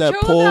 I ain't It's with that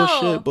true, Paul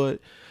though. shit, but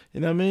you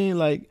know what I mean.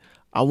 Like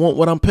I want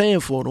what I'm paying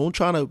for. Don't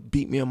try to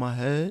beat me on my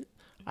head.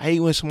 I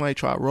hate when somebody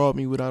try to rob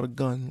me without a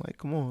gun. Like,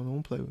 come on,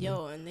 don't play with me.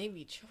 Yo, and they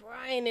be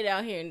trying it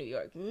out here in New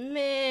York.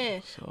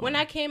 Man, So- when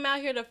I came out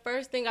here, the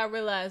first thing I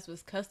realized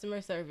was customer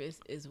service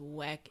is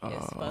whack as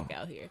fuck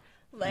out here.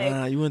 Like,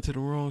 Nah, you went to the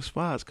wrong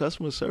spots.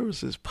 Customer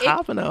service is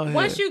popping out here.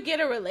 once you get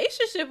a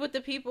relationship with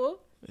the people,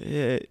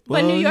 Yeah,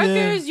 but New yeah.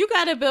 Yorkers, you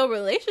gotta build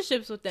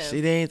relationships with them.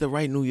 See, they ain't the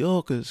right New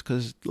Yorkers,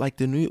 cause like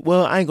the New.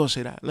 Well, I ain't gonna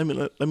say that. Let me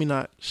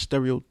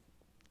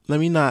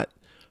not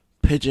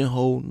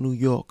pigeonhole New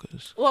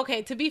Yorkers. Well,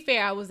 okay, to be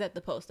fair, I was at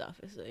the post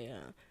office. So,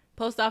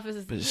 post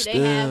offices, But they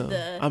still, have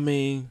the. I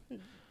mean,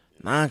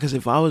 nah, cause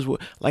if I was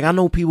like, I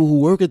know people who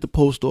work at the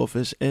post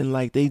office and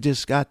like they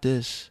just got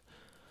this.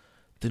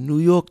 The New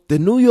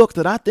York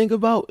that I think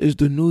about is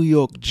the New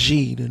York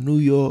G, the New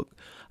York.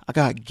 I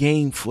got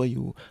game for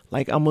you.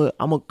 Like you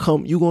gonna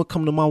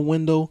come to my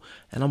window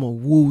and I'm gonna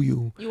woo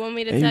you. You want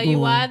me to And tell you going-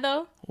 why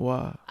though?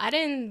 Why? I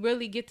didn't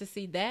really get to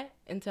see that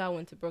until I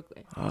went to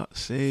Brooklyn.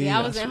 See, See,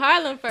 I was in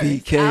Harlem first.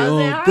 BK I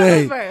was in all Harlem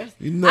day. first.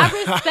 You know. I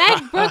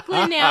respect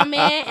Brooklyn now,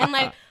 man. And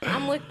like,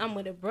 I'm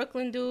with a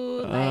Brooklyn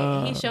dude.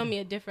 Like, he showed me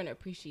a different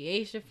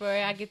appreciation for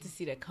it. I get to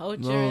see the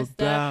culture No and stuff.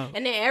 doubt.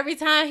 And then every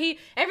time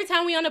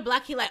we on the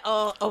block, he like,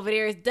 oh, over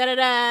there is da da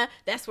da.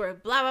 That's where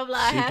blah blah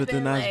blah See, happened. but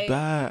then that's like,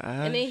 bad.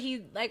 and then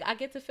he like, I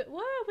get to fit.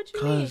 What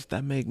you mean? Cause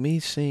that make me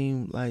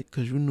seem like,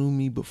 cause you knew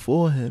me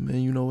before him,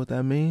 and you know what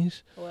that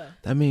means. What?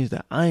 That means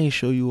that I ain't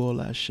show you all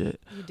that shit.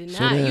 You did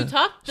So not. then- You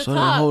talked the so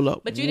then talk, hold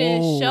up. but you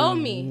didn't show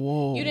me.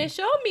 Whoa. You didn't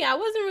show me. I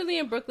wasn't really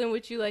in Brooklyn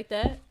with you like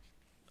that.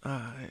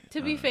 Alright.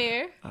 To be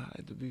fair.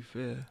 Alright, to be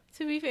fair.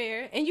 To be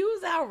fair, and you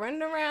was out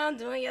running around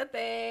doing your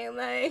thing,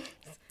 like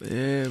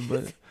Yeah,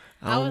 but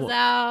I don't was wa-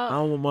 out. I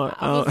don't want my.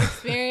 I was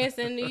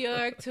experiencing New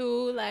York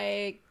too,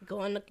 like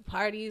going to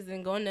parties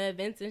and going to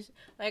events and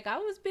like I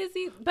was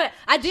busy, but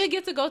I did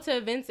get to go to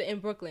events in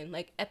Brooklyn.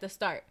 Like at the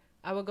start,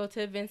 I would go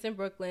to events in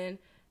Brooklyn,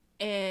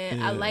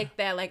 And I like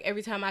that. Like,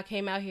 every time I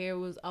came out here, it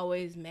was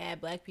always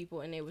mad black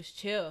people, and it was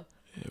chill.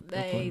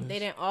 Like, they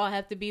didn't all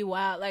have to be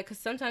wild. Like, because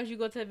sometimes you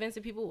go to events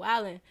and people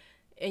wilding,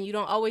 and you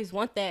don't always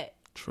want that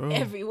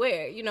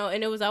everywhere, you know.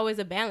 And it was always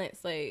a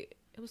balance. Like,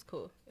 it was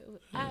cool.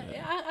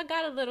 I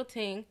got a little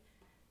ting.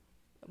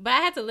 But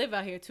I had to live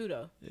out here, too,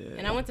 though. Yeah.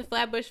 And I went to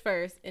Flatbush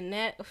first, and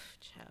that...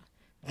 child.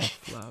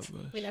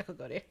 Flatbush. We're not going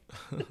to go there.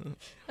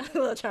 I'm a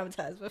little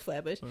traumatized with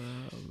Flatbush.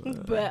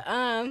 But,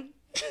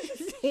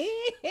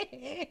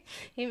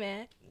 he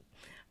mad.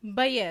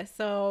 But, yeah,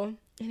 so...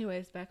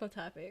 Anyways, back on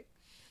topic.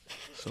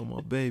 So, my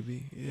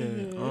baby. Yeah.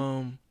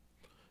 You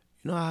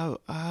know,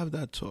 I have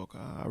that talk.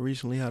 I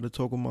recently had a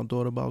talk with my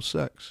daughter about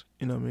sex.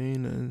 You know what I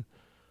mean? And,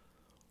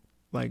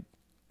 like,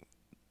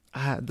 I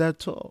had that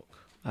talk.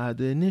 I had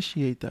to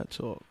initiate that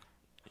talk.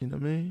 You know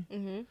what I mean?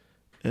 Mm-hmm.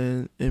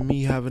 And in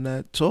me having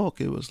that talk,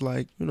 it was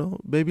like, you know,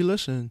 baby,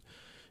 listen,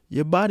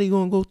 your body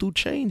going to go through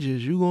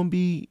changes. You're going to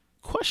be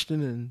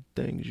questioning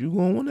things. You're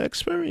going to want to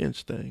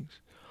experience things.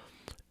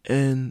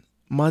 And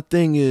my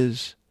thing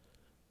is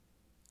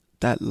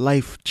that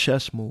life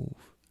chess move.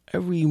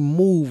 Every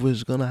move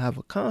is going to have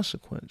a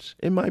consequence.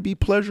 It might be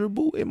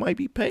pleasurable. It might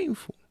be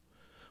painful.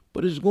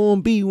 But it's going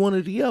to be one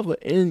or the other.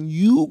 And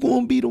you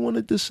going to be the one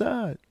to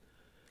decide.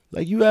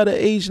 Like, you at an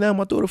age now,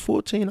 my daughter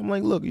 14, I'm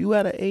like, look, you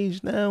at an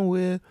age now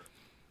where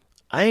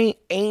I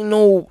ain't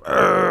no,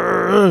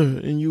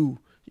 and you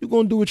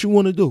gonna do what you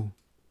want to do.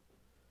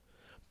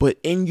 But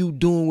in you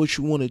doing what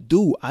you want to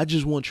do, I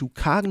just want you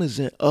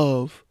cognizant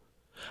of,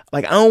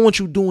 like, I don't want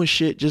you doing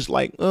shit just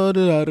like, oops,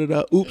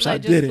 like, I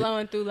did it.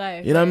 Flowing through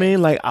life. You know what I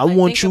mean? Like, I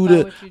want you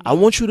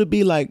to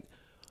be like,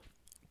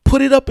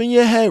 put it up in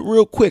your head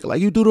real quick.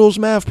 Like, you do those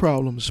math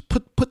problems.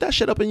 Put that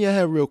shit up in your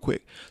head real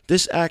quick.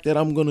 This act that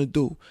I'm gonna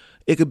do,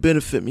 it could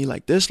benefit me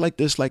like this, like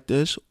this, like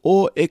this,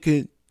 or it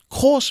could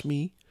cost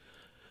me.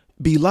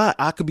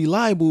 I could be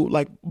liable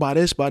like by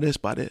this,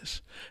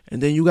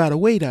 and then you gotta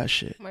weigh that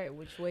shit. Right,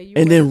 which way you?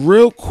 And then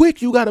real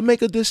quick, you gotta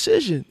make a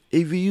decision.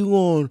 Either you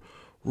gonna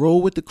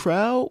roll with the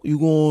crowd, you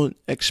gonna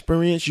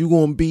experience, you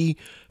gonna be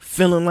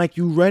feeling like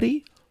you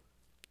ready,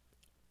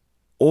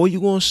 or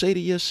you gonna say to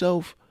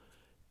yourself,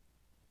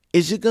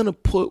 is it gonna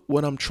put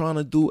what I'm trying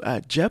to do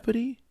at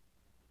jeopardy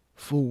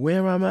for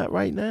where I'm at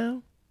right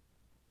now?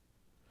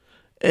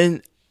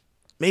 And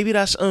maybe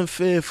that's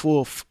unfair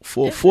for a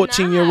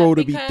 14-year-old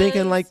to be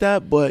thinking like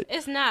that, but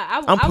it's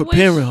not. I'm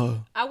preparing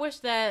her. I wish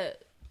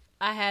that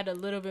I had a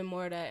little bit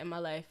more of that in my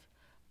life,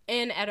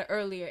 and at an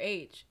earlier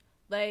age.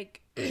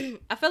 Like,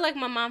 I feel like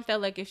my mom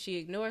felt like if she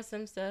ignored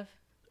some stuff,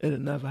 it'll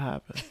never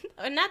happen.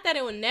 Or not that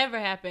it would never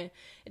happen.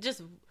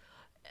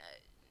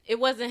 It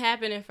wasn't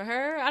happening for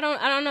her. I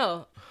don't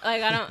know.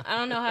 Like, I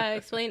don't know how to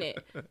explain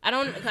it. I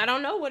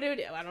don't know what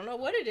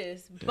it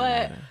is.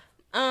 But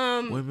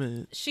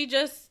women. She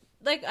just,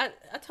 like,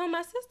 I told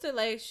my sister,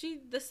 like,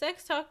 the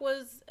sex talk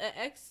was an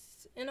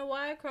X and a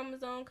Y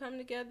chromosome come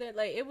together.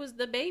 Like, it was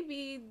the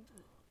baby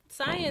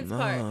science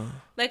part.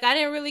 Like, I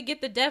didn't really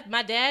get the depth.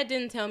 My dad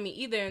didn't tell me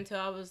either until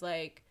I was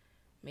like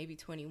maybe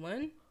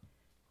 21.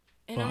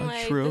 And I'm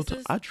like,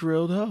 I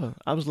drilled her.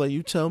 I was like,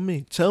 you tell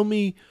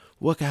me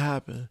what can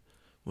happen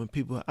when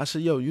people. I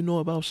said, yo, you know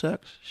about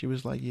sex? She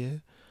was like, yeah.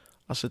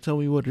 I said, tell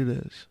me what it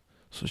is.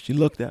 So she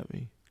looked at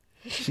me.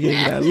 She gave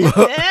me that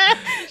look.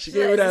 She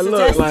gave me that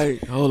look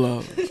like, hold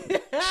up.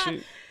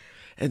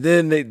 And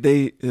then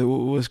it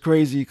was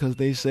crazy because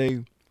they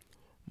say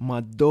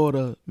my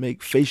daughter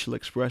make facial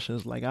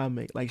expressions like I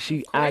make. Like,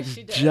 she acts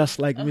just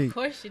like me. Of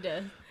course she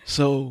does.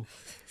 So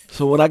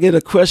when I get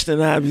a question,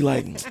 I be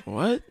like,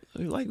 what?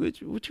 Like,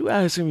 what you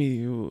asking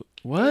me?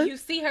 What? You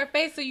see her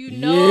face, so you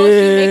know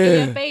she's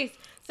making your face.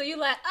 So you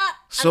like, I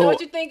know what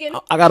you're thinking.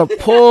 I gotta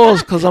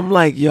pause because I'm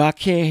like, yo, I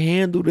can't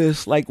handle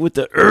this. Like, with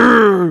the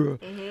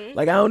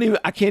like,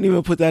 I can't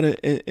even put that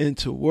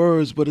into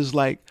words. But it's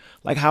like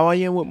how I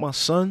am with my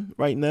son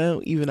right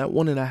now. Even at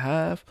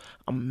 1.5,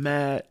 I'm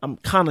mad. I'm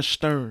kind of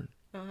stern.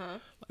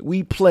 Like,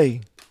 we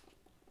play.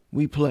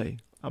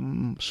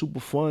 I'm super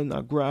fun.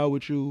 I growl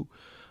with you.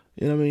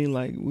 You know what I mean?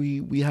 Like,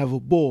 we have a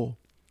ball.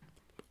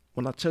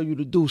 When I tell you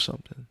to do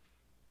something,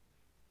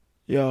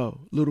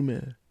 yo, little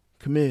man,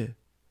 come here.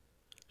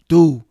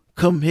 Dude,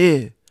 come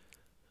here.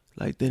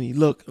 Like, then he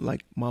look,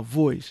 like, my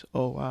voice.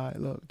 Oh, all right,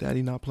 look,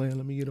 daddy not playing.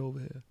 Let me get over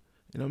here.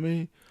 You know what I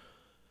mean?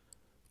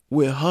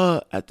 With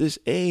her at this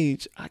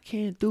age, I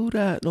can't do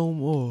that no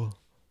more.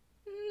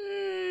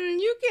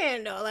 You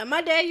can, though. Like,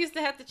 my dad used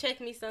to have to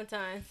check me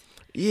sometimes.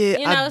 Yeah,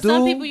 you know, I do.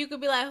 Some people you could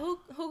be like, who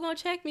gonna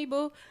check me,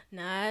 boo?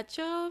 Not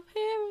your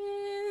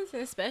parents,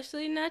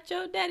 especially not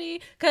your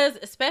daddy. Because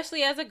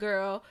especially as a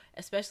girl,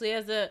 especially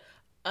as a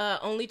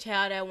only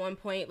child at one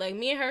point, like,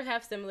 me and her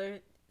have similar.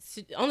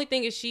 The only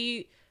thing is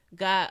she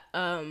got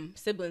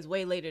siblings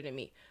way later than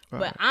me. Right.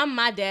 But I'm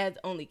my dad's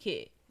only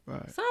kid.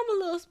 Right. So I'm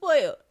a little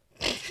spoiled.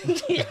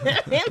 You know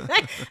what I mean?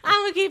 Like,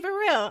 I'm gonna keep it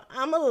real.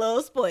 I'm a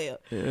little spoiled.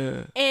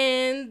 Yeah.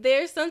 And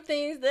there's some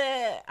things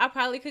that I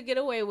probably could get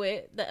away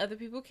with that other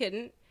people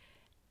couldn't.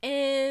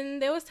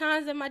 And there was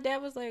times that my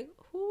dad was like,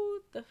 who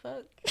the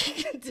fuck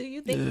do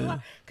you think you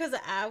are? Because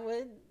I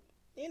would,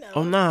 You know.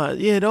 Oh nah,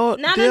 yeah, there are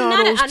Not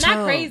those times.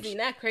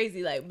 not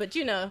crazy, like, but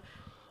you know.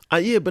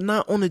 Yeah, but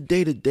not on a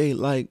day to day,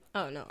 like.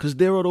 Oh no. Cause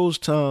there are those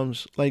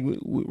times, like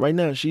right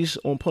now, she's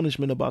on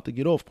punishment, about to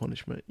get off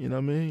punishment. You know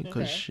what I mean?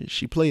 Cause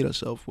she played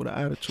herself with an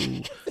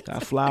attitude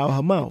that fly out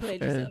her mouth,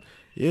 and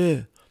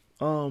yeah,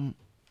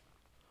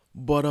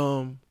 but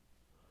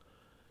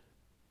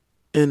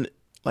and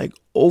like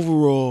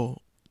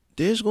overall,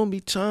 there's gonna be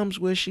times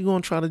where she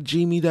gonna try to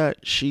G me that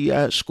she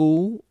at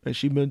school and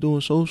she been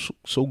doing so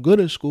good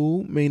at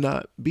school, may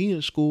not be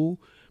in school,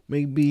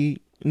 may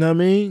be, you know what I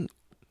mean?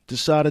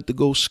 Decided to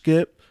go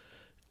skip,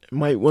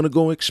 might want to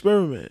go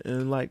experiment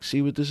and like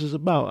see what this is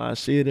about. I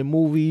see it in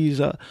movies.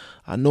 I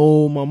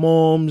know my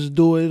moms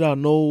do it. I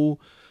know.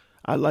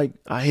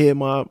 I hear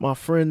my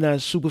friend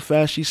that's super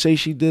fast. She say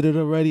she did it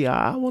already.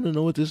 I want to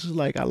know what this is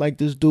like. I like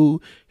this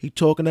dude. He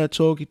talking that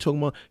talk. He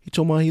talking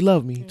about he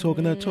love me. He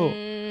talking that talk.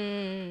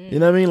 You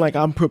know what I mean? Like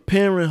I'm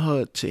preparing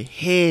her to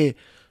hear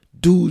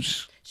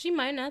dudes. She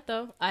might not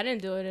though. I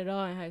didn't do it at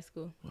all in high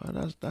school.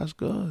 Well, that's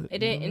good. It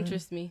didn't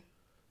interest me.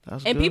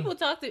 That's and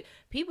good.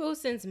 people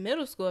since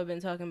middle school have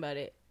been talking about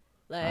it.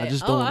 Like, I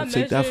just don't want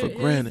to take that for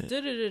granted.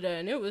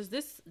 And it was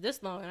this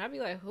long, and I'd be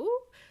like, who?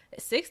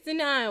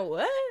 69?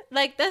 What?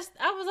 Like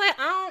I was like,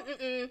 I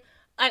don't.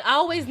 Like I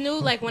always knew,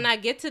 like when I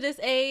get to this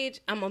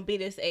age, I'm gonna be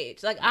this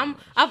age. Like I've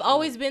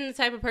always been the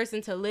type of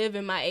person to live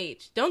in my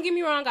age. Don't get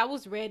me wrong, I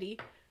was ready,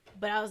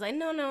 but I was like,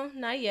 no,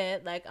 not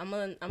yet. Like I'm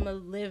gonna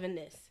live in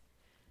this.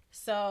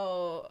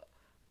 So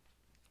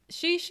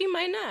she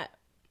might not.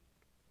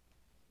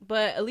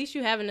 But at least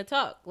you having to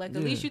talk. Like,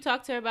 at least you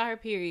talk to her about her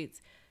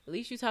periods. At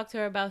least you talk to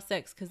her about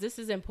sex. Because this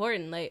is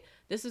important. Like,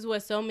 this is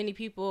what so many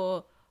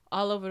people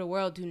all over the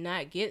world do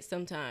not get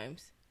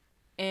sometimes.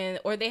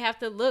 Or they have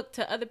to look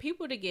to other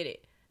people to get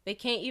it. They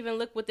can't even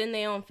look within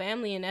their own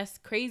family. And that's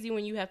crazy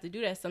when you have to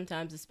do that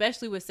sometimes.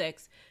 Especially with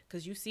sex.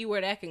 Because you see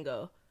where that can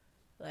go.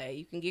 Like,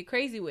 you can get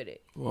crazy with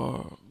it.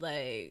 Wow.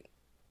 Like,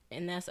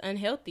 and that's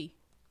unhealthy.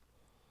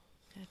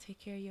 Gotta take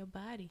care of your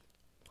body.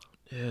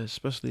 Yeah,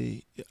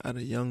 especially at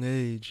a young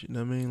age, you know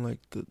what I mean? Like,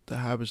 the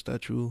habits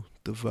that you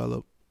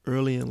develop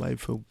early in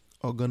life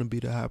are going to be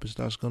the habits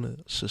that's going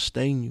to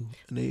sustain you.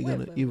 And they're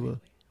going to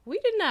either... We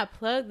did not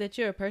plug that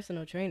you're a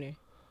personal trainer.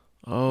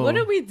 Oh. What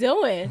are we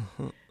doing?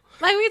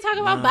 Like, we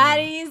talking about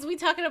bodies. We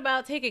talking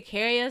about taking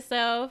care of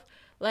yourself.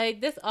 Like,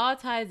 this all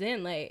ties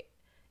in. Like,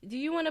 do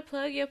you want to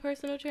plug your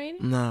personal trainer?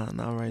 Nah,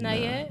 not right now. Not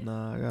yet?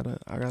 Nah, I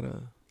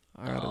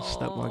gotta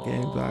step my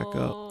game back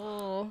up.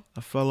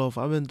 I fell off.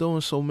 I've been doing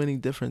so many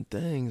different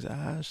things,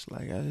 Ash.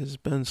 Like, it's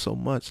been so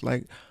much.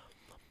 Like,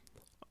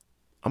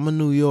 I'm a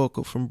New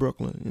Yorker from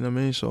Brooklyn, you know what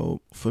I mean?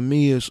 So, for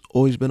me, it's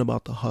always been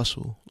about the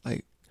hustle.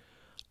 Like,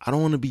 I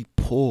don't want to be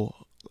poor.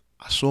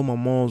 I saw my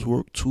moms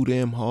work too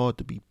damn hard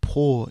to be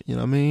poor, you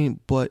know what I mean?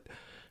 But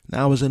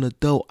now as an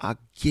adult, I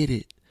get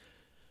it.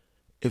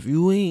 If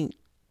you ain't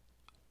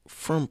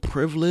from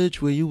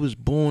privilege where you was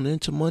born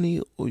into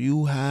money, or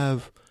you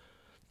have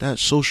that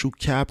social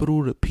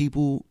capital,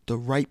 the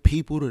right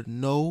people to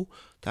know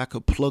that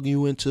could plug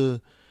you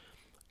into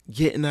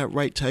getting that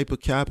right type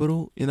of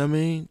capital, you know what I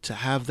mean? To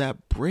have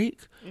that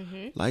break,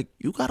 like,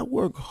 you got to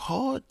work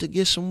hard to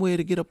get somewhere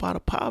to get up out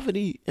of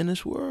poverty in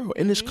this world,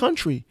 in this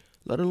country,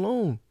 let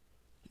alone,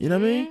 you know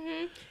what I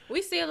mean?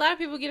 We see a lot of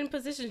people get in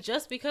positions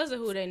just because of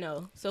who they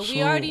know. So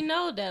we already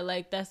know that,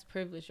 like, that's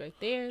privilege right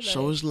there. Like,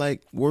 so it's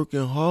like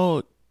working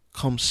hard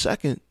comes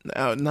second.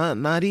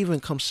 Not even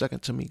comes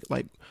second to me.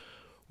 Like,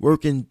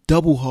 working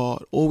double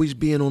hard, always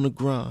being on the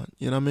grind.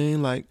 You know what I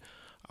mean? Like,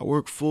 I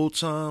work full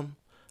time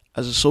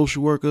as a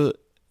social worker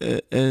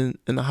in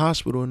the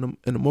hospital, in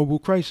the mobile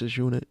crisis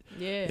unit.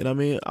 Yeah. You know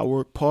what I mean? I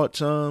work part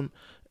time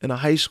in a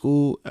high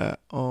school at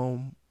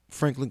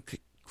Franklin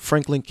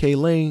K.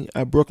 Lane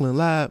at Brooklyn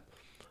Lab,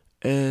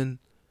 and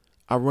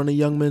I run a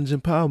young men's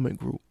empowerment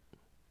group.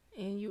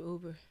 And you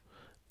Uber.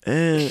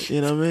 And,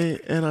 you know what I mean?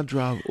 And I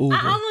drive Uber.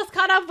 I almost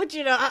caught up with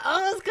you, though.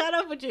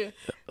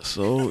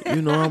 So,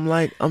 you know,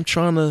 I'm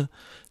trying to,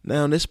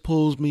 now this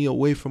pulls me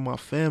away from my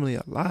family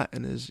a lot,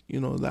 and it's,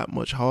 you know, that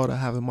much harder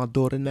having my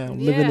daughter now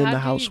living in the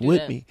house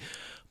with me.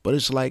 But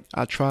it's like,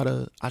 I try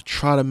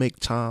to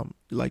make time,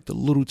 like the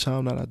little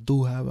time that I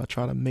do have, I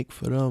try to make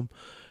for them.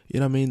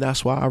 You know what I mean?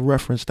 That's why I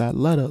referenced that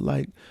letter.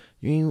 Like,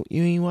 you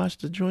ain't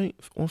watched the joint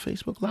on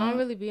Facebook Live? I don't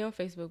really be on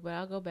Facebook, but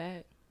I'll go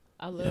back.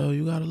 I'll look. Yo,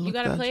 you gotta look. You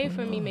gotta that play it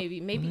for me,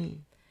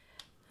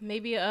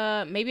 maybe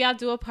I'll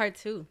do a part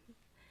 2.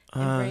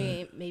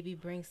 And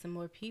bring some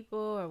more people,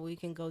 or we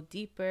can go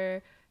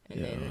deeper.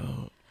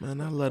 And then,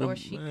 that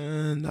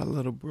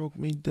letter broke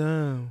me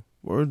down.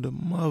 Word to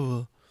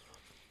mother.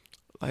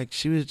 Like,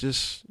 she was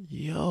just,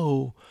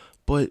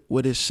 but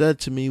what it said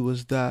to me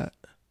was that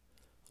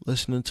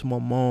listening to my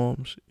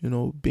moms, you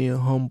know, being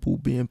humble,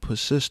 being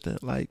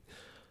persistent, like,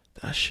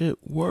 that shit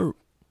worked.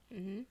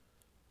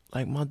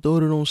 Like, my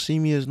daughter don't see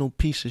me as no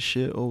piece of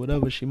shit or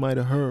whatever she might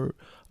have heard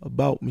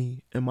about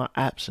me in my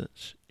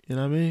absence. You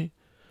know what I mean?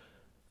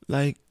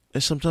 Like,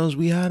 and sometimes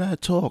we had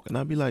that talk, and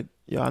I'd be like,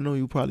 yo, I know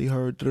you probably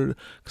heard, because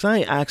I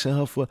ain't asking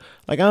her for,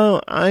 like,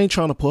 I ain't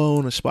trying to put her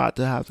on a spot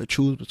to have to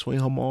choose between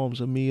her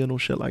moms and me and no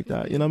shit like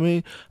that. You know what I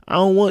mean? I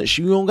don't want,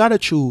 you don't gotta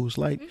choose.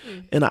 Like,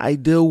 in an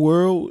ideal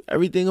world,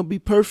 everything will be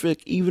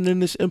perfect, even in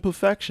this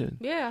imperfection.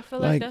 Yeah, I feel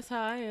like that's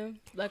how I am.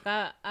 Like,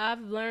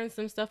 I've learned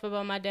some stuff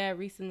about my dad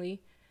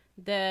recently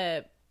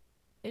that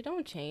it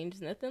don't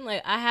change nothing.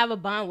 Like, I have a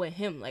bond with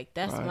him. Like,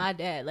 that's my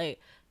dad. Like,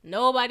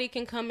 nobody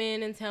can come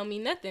in and tell me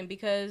nothing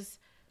because,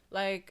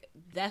 like,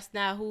 that's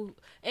not who.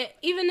 And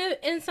even if,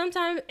 and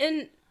sometimes,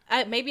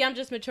 maybe I'm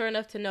just mature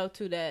enough to know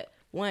too that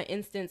one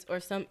instance or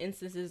some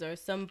instances or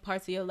some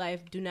parts of your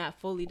life do not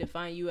fully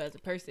define you as a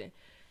person.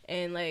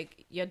 And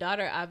like, your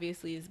daughter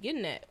obviously is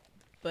getting that,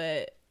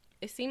 but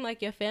it seemed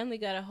like your family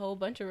got a whole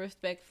bunch of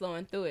respect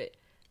flowing through it.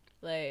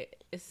 Like,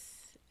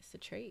 it's a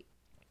trait.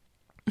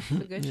 It's a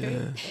good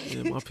trait.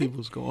 Yeah, my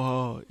peoples go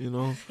hard, you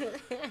know.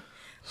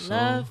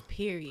 Love,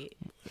 period.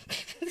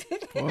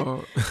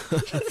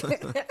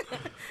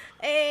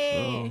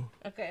 Hey. So.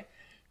 Okay.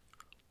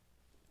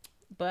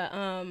 But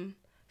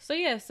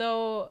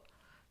so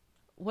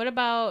what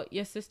about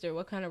your sister?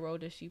 What kind of role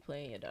does she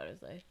play in your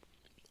daughter's life?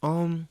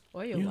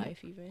 Or your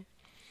wife even?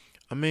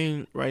 I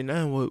mean, right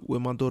now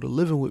with my daughter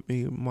living with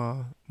me,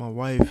 my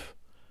wife,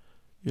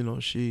 you know,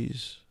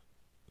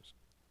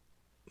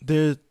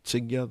 they're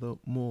together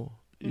more.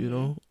 You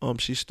know,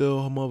 she's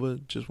still, her mother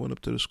just went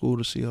up to the school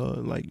to see her.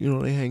 Like, you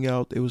know, they hang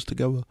out. They was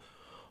together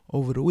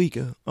over the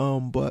weekend.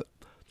 But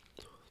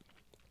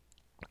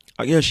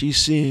I guess she's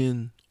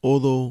seeing,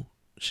 although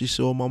she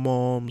saw my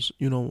mom's,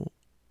 you know,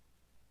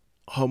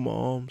 her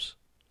mom's,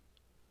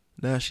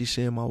 now she's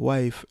seeing my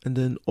wife, and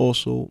then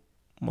also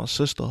my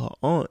sister, her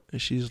aunt,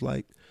 and she's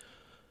like,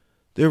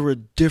 there were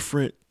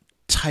different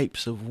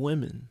types of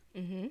women,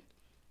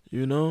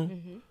 you know?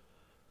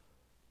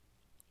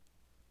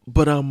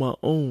 But on my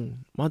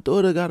own. My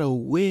daughter got a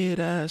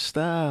weird ass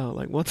style.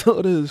 Like, my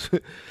daughter's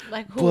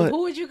like,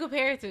 who would you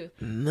compare it to?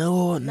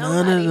 No,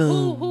 none of them.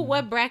 Who?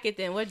 What bracket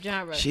then? What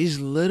genre? She's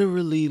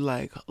literally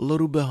like a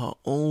little bit her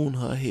own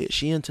her head.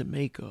 She into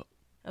makeup.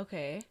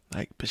 Okay.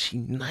 Like, but she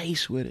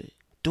nice with it,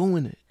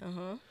 doing it.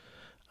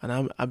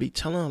 And I be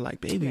telling her, like,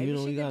 baby, maybe you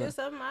know, you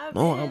gotta.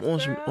 No, I'm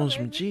on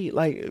some G.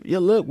 Like, yeah,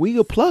 look, we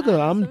could plug her.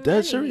 I'm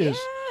dead serious.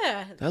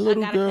 Yeah. That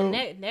little girl.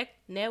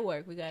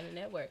 Network. We got a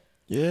network.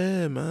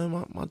 Yeah,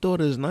 man, my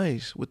daughter is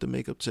nice with the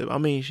makeup tip. I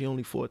mean, she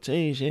only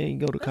 14. She ain't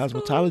go to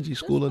cosmetology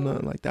school or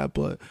nothing like that.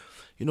 But,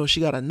 you know, she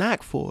got a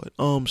knack for it.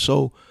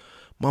 So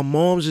my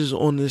mom's is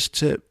on this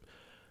tip,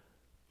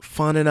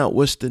 finding out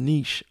what's the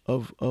niche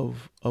of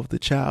the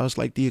child. It's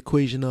like the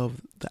equation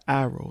of the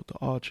arrow, the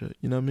archer.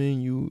 You know what I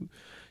mean?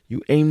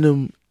 You aim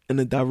them in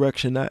the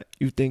direction that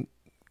you think,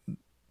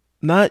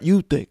 not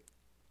you think.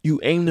 You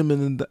aim them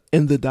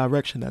in the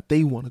direction that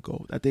they want to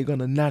go, that they're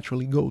gonna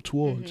naturally go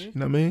towards. You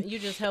know what I mean? You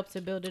just help to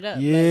build it up.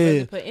 Yeah. Like,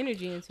 really put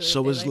energy into it.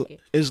 So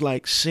it's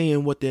like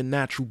seeing what their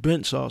natural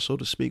bents are, so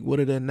to speak. What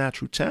are their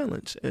natural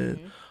talents?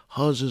 And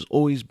hers has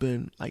always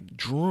been like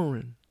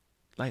drawing.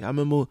 Like, I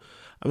remember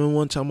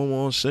one time my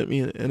mom sent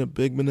me in a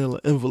big manila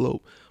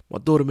envelope. My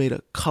daughter made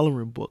a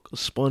coloring book, a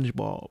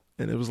SpongeBob,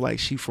 and it was like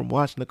she, from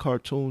watching the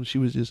cartoon, she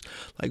was just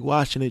like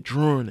watching it,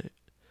 drawing it.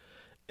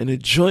 And the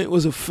joint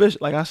was a fish.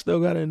 Like, I still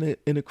got it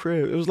in the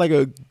crib. It was like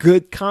a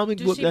good comic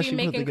book that she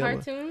put together.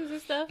 Does she be making cartoons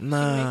and stuff?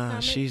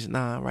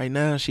 Nah, right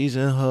now she's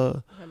in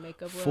her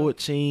makeup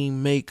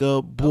 14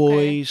 makeup,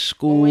 boys,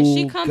 school, when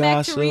she come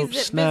gossip, back to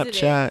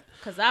Snapchat.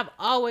 Because I've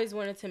always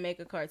wanted to make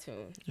a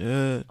cartoon.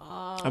 Yeah.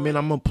 I mean,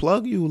 I'm going to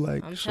plug you.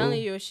 Like, I'm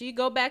telling you, if she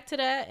go back to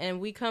that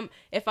and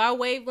if our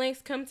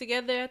wavelengths come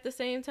together at the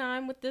same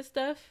time with this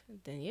stuff,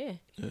 then yeah.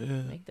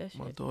 Make that shit.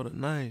 My daughter,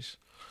 nice.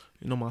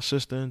 You know, my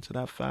sister into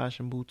that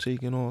fashion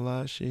boutique and all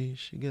that. She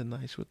get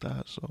nice with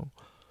that. So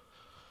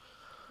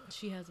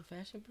she has a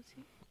fashion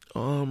boutique.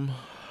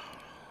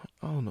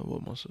 I don't know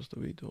what my sister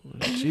be doing.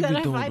 She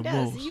be doing the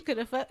most. So you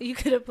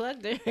could have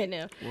plugged her right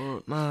now.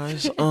 Well, nah,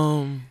 it's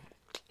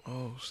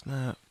oh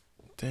snap,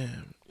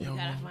 damn. You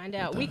gotta find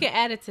out. We can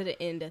add it to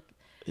the end.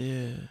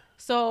 Yeah.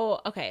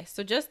 So okay,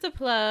 so just to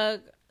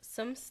plug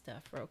some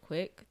stuff real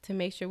quick to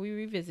make sure we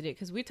revisit it,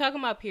 because we're talking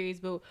about periods,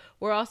 but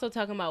we're also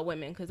talking about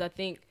women, because I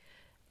think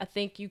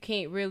you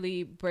can't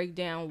really break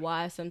down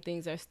why some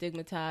things are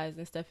stigmatized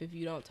and stuff if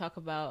you don't talk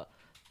about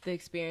the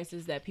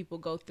experiences that people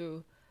go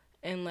through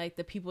and like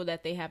the people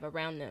that they have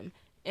around them.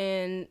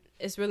 And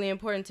it's really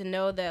important to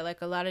know that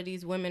like a lot of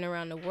these women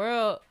around the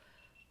world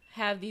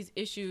have these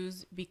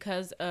issues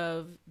because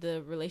of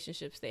the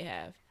relationships they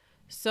have.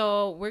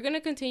 So we're going to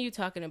continue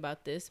talking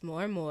about this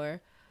more and more,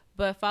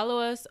 but follow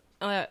us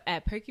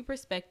at Perky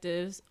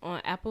Perspectives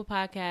on Apple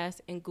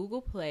Podcasts and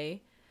Google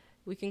Play.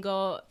 We can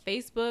go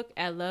Facebook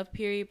at Love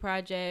Period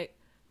Project,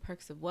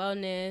 Perks of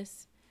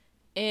Wellness,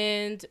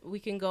 and we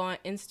can go on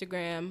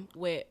Instagram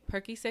with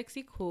Perky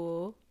Sexy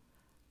Cool,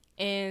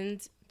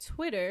 and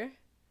Twitter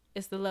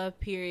is the Love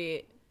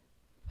Period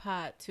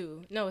Pod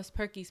too. No, it's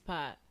Perky's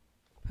Pod,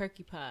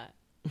 Perky Pod,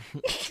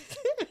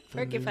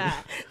 Perky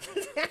Pod.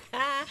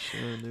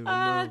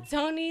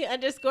 Tony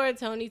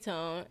 _Tony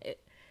Tone,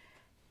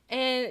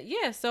 and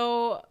yeah,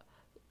 so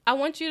I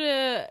want you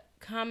to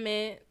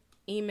comment,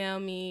 email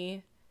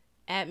me,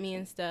 at me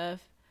and stuff.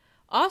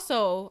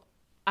 Also,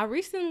 I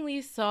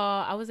recently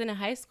I was in a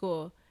high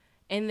school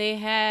and they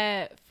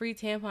had free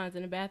tampons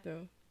in the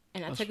bathroom.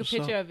 And I took a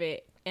picture of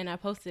it and I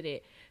posted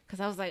it because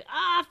I was like,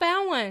 I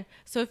found one.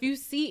 So if you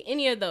see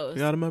any of those, We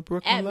got them at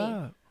Brooklyn at me.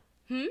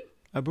 Live.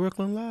 At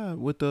Brooklyn Live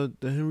with the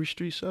Henry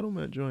Street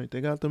settlement joint. They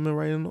got them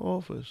right in the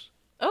office.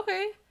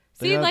 Okay.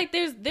 They See, got like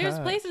there's pads.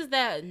 places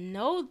that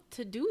know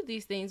to do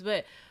these things,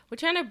 but we're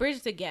trying to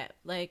bridge the gap.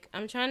 Like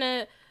I'm trying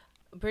to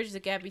bridge the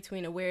gap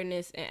between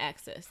awareness and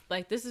access.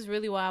 Like this is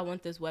really why I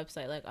want this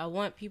website. Like I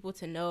want people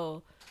to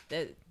know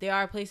that there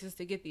are places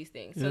to get these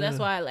things. So that's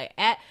why I like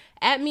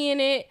at me in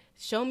it,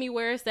 show me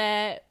where it's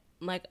at,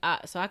 like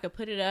so I could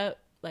put it up.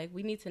 Like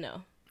we need to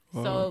know.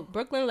 So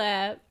Brooklyn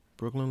Lab.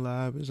 Brooklyn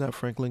Live is at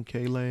Franklin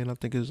K Lane. I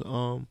think it's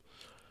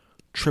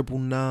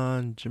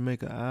 999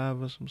 Jamaica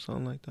Ave or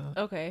something like that.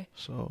 Okay.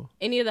 So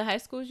Any of the high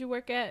schools you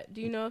work at? Do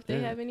you know if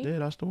they have any? Yeah,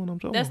 that's the one I'm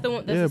talking That's about. the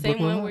one. That's the same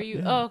Brooklyn one Live, where you.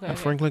 yeah, Oh, okay. At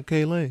okay. Franklin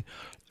K Lane.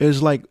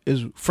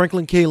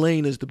 Franklin K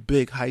Lane is the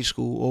big high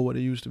school, or what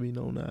it used to be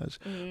known as.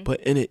 Mhm. But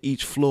in it,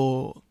 each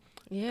floor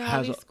Yeah, all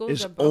has these schools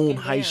its are broken own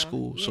high down.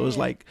 school. So it's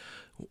Yeah. like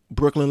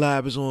Brooklyn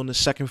Lab is on the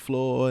second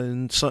floor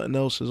and something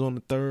else is on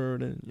the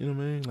third, and you know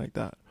what I mean, like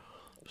that.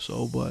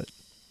 So, but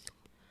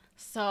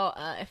So,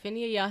 if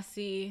any of y'all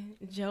see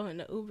Joe in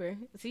the Uber,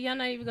 see, y'all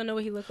not even gonna know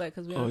what he looked like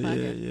because we don't yeah,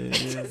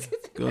 podcast. yeah,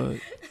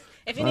 good.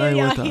 If I any ain't of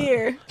y'all with that.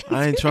 here,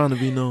 I ain't trying to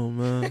be known,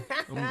 man.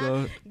 I'm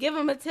good. give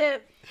him a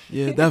tip.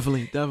 Yeah,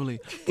 definitely.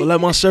 But let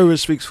my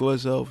service speak for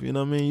itself. You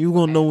know what I mean? You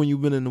gonna know when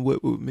you've been in the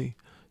whip with me.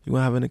 You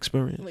gonna have an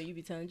experience. What, you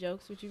be telling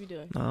jokes? What you be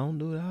doing? Nah, I don't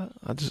do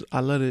that. I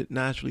let it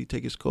naturally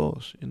take its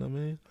course. You know what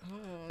I mean? Oh,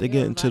 They yeah,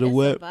 get into the it's a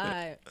whip,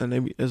 vibe. and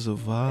it's a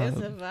vibe.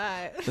 It's a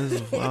vibe. It's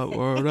a vibe.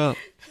 Word up.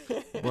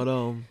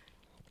 But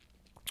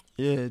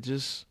yeah,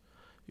 just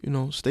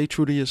stay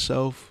true to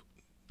yourself.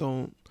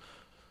 Don't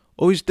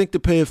always think to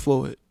pay it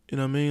forward. You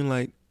know what I mean?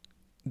 Like,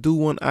 do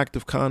one act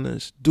of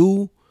kindness.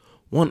 Do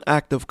one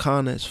act of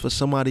kindness for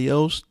somebody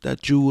else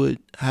that you would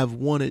have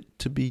wanted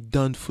to be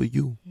done for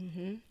you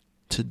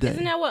today.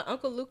 Isn't that what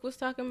Uncle Luke was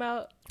talking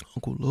about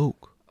Uncle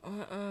Luke?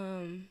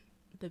 on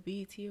the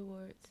BET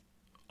Awards?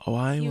 Oh,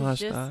 I ain't He was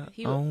watched just- that.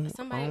 he I was- don't,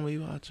 somebody- I don't be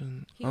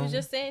watching. He was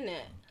just saying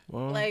that.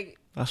 Well, Like,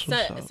 that's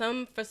what's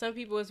up. for some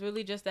people, it's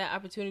really just that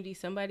opportunity.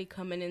 Somebody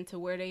coming into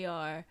where they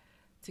are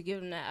to give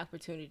them that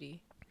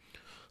opportunity.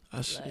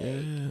 That's, Like,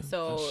 yeah.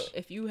 so that's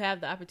if you have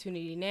the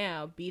opportunity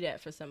now, be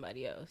that for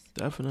somebody else.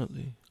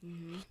 definitely.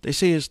 Mm-hmm. They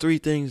say it's 3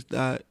 things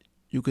that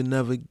you can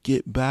never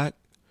get back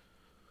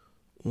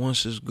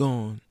once it's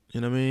gone.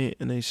 You know what I mean?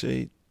 And they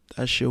say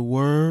that's your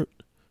word,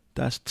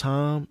 that's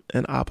time,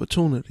 and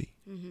opportunity.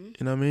 Mm-hmm.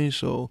 You know what I mean?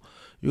 So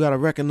you got to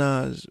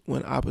recognize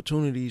when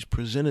opportunities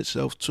present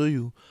itself to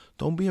you.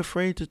 Don't be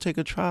afraid to take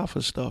a try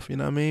for stuff. You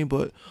know what I mean?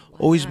 But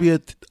always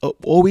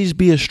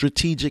be a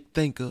strategic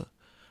thinker.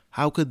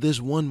 How could this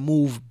one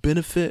move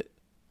benefit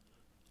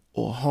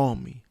or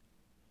harm me?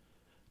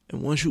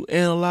 And once you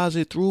analyze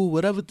it through,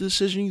 whatever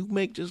decision you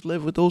make, just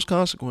live with those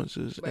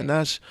consequences. Right. And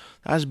that's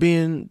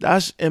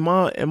in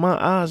my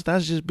eyes,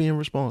 that's just being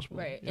responsible.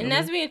 Right. You know And what I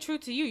that's being true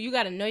to you. You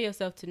got to know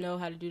yourself to know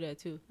how to do that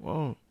too. mean?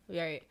 Whoa.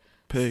 Right.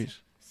 Peace.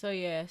 So,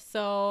 yeah.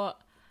 So,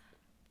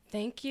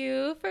 thank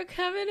you for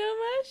coming on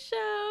my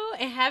show.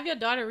 And have your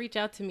daughter reach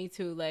out to me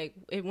too. Like,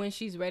 when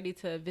she's ready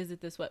to visit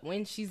this,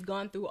 when she's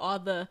gone through all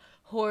the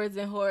hordes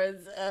and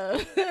hordes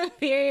of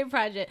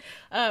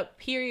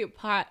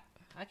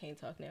I can't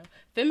talk now.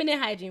 Feminine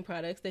hygiene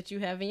products that you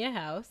have in your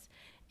house.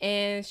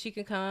 And she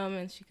can come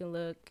and she can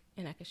look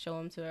and I can show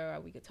them to her, or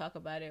we could talk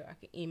about it, or I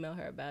can email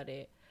her about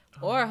it.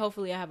 Or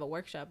hopefully I have a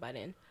workshop by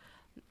then.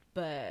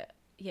 But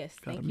yes,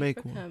 Gotta thank you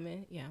make for one.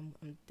 coming. Yeah,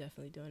 I'm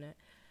definitely doing that.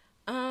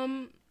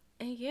 And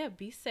yeah,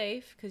 be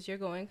safe because you're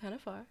going kind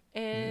of far.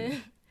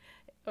 And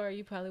or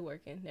you probably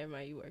working. Never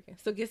mind, you working.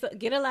 So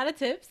get a lot of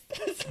tips.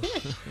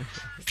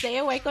 Stay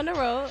awake on the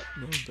road.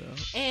 No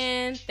doubt.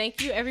 And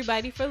thank you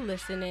everybody for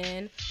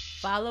listening.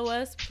 Follow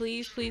us,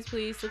 please, please,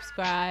 please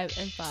subscribe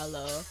and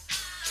follow.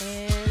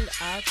 And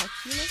I'll talk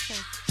to you next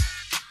time.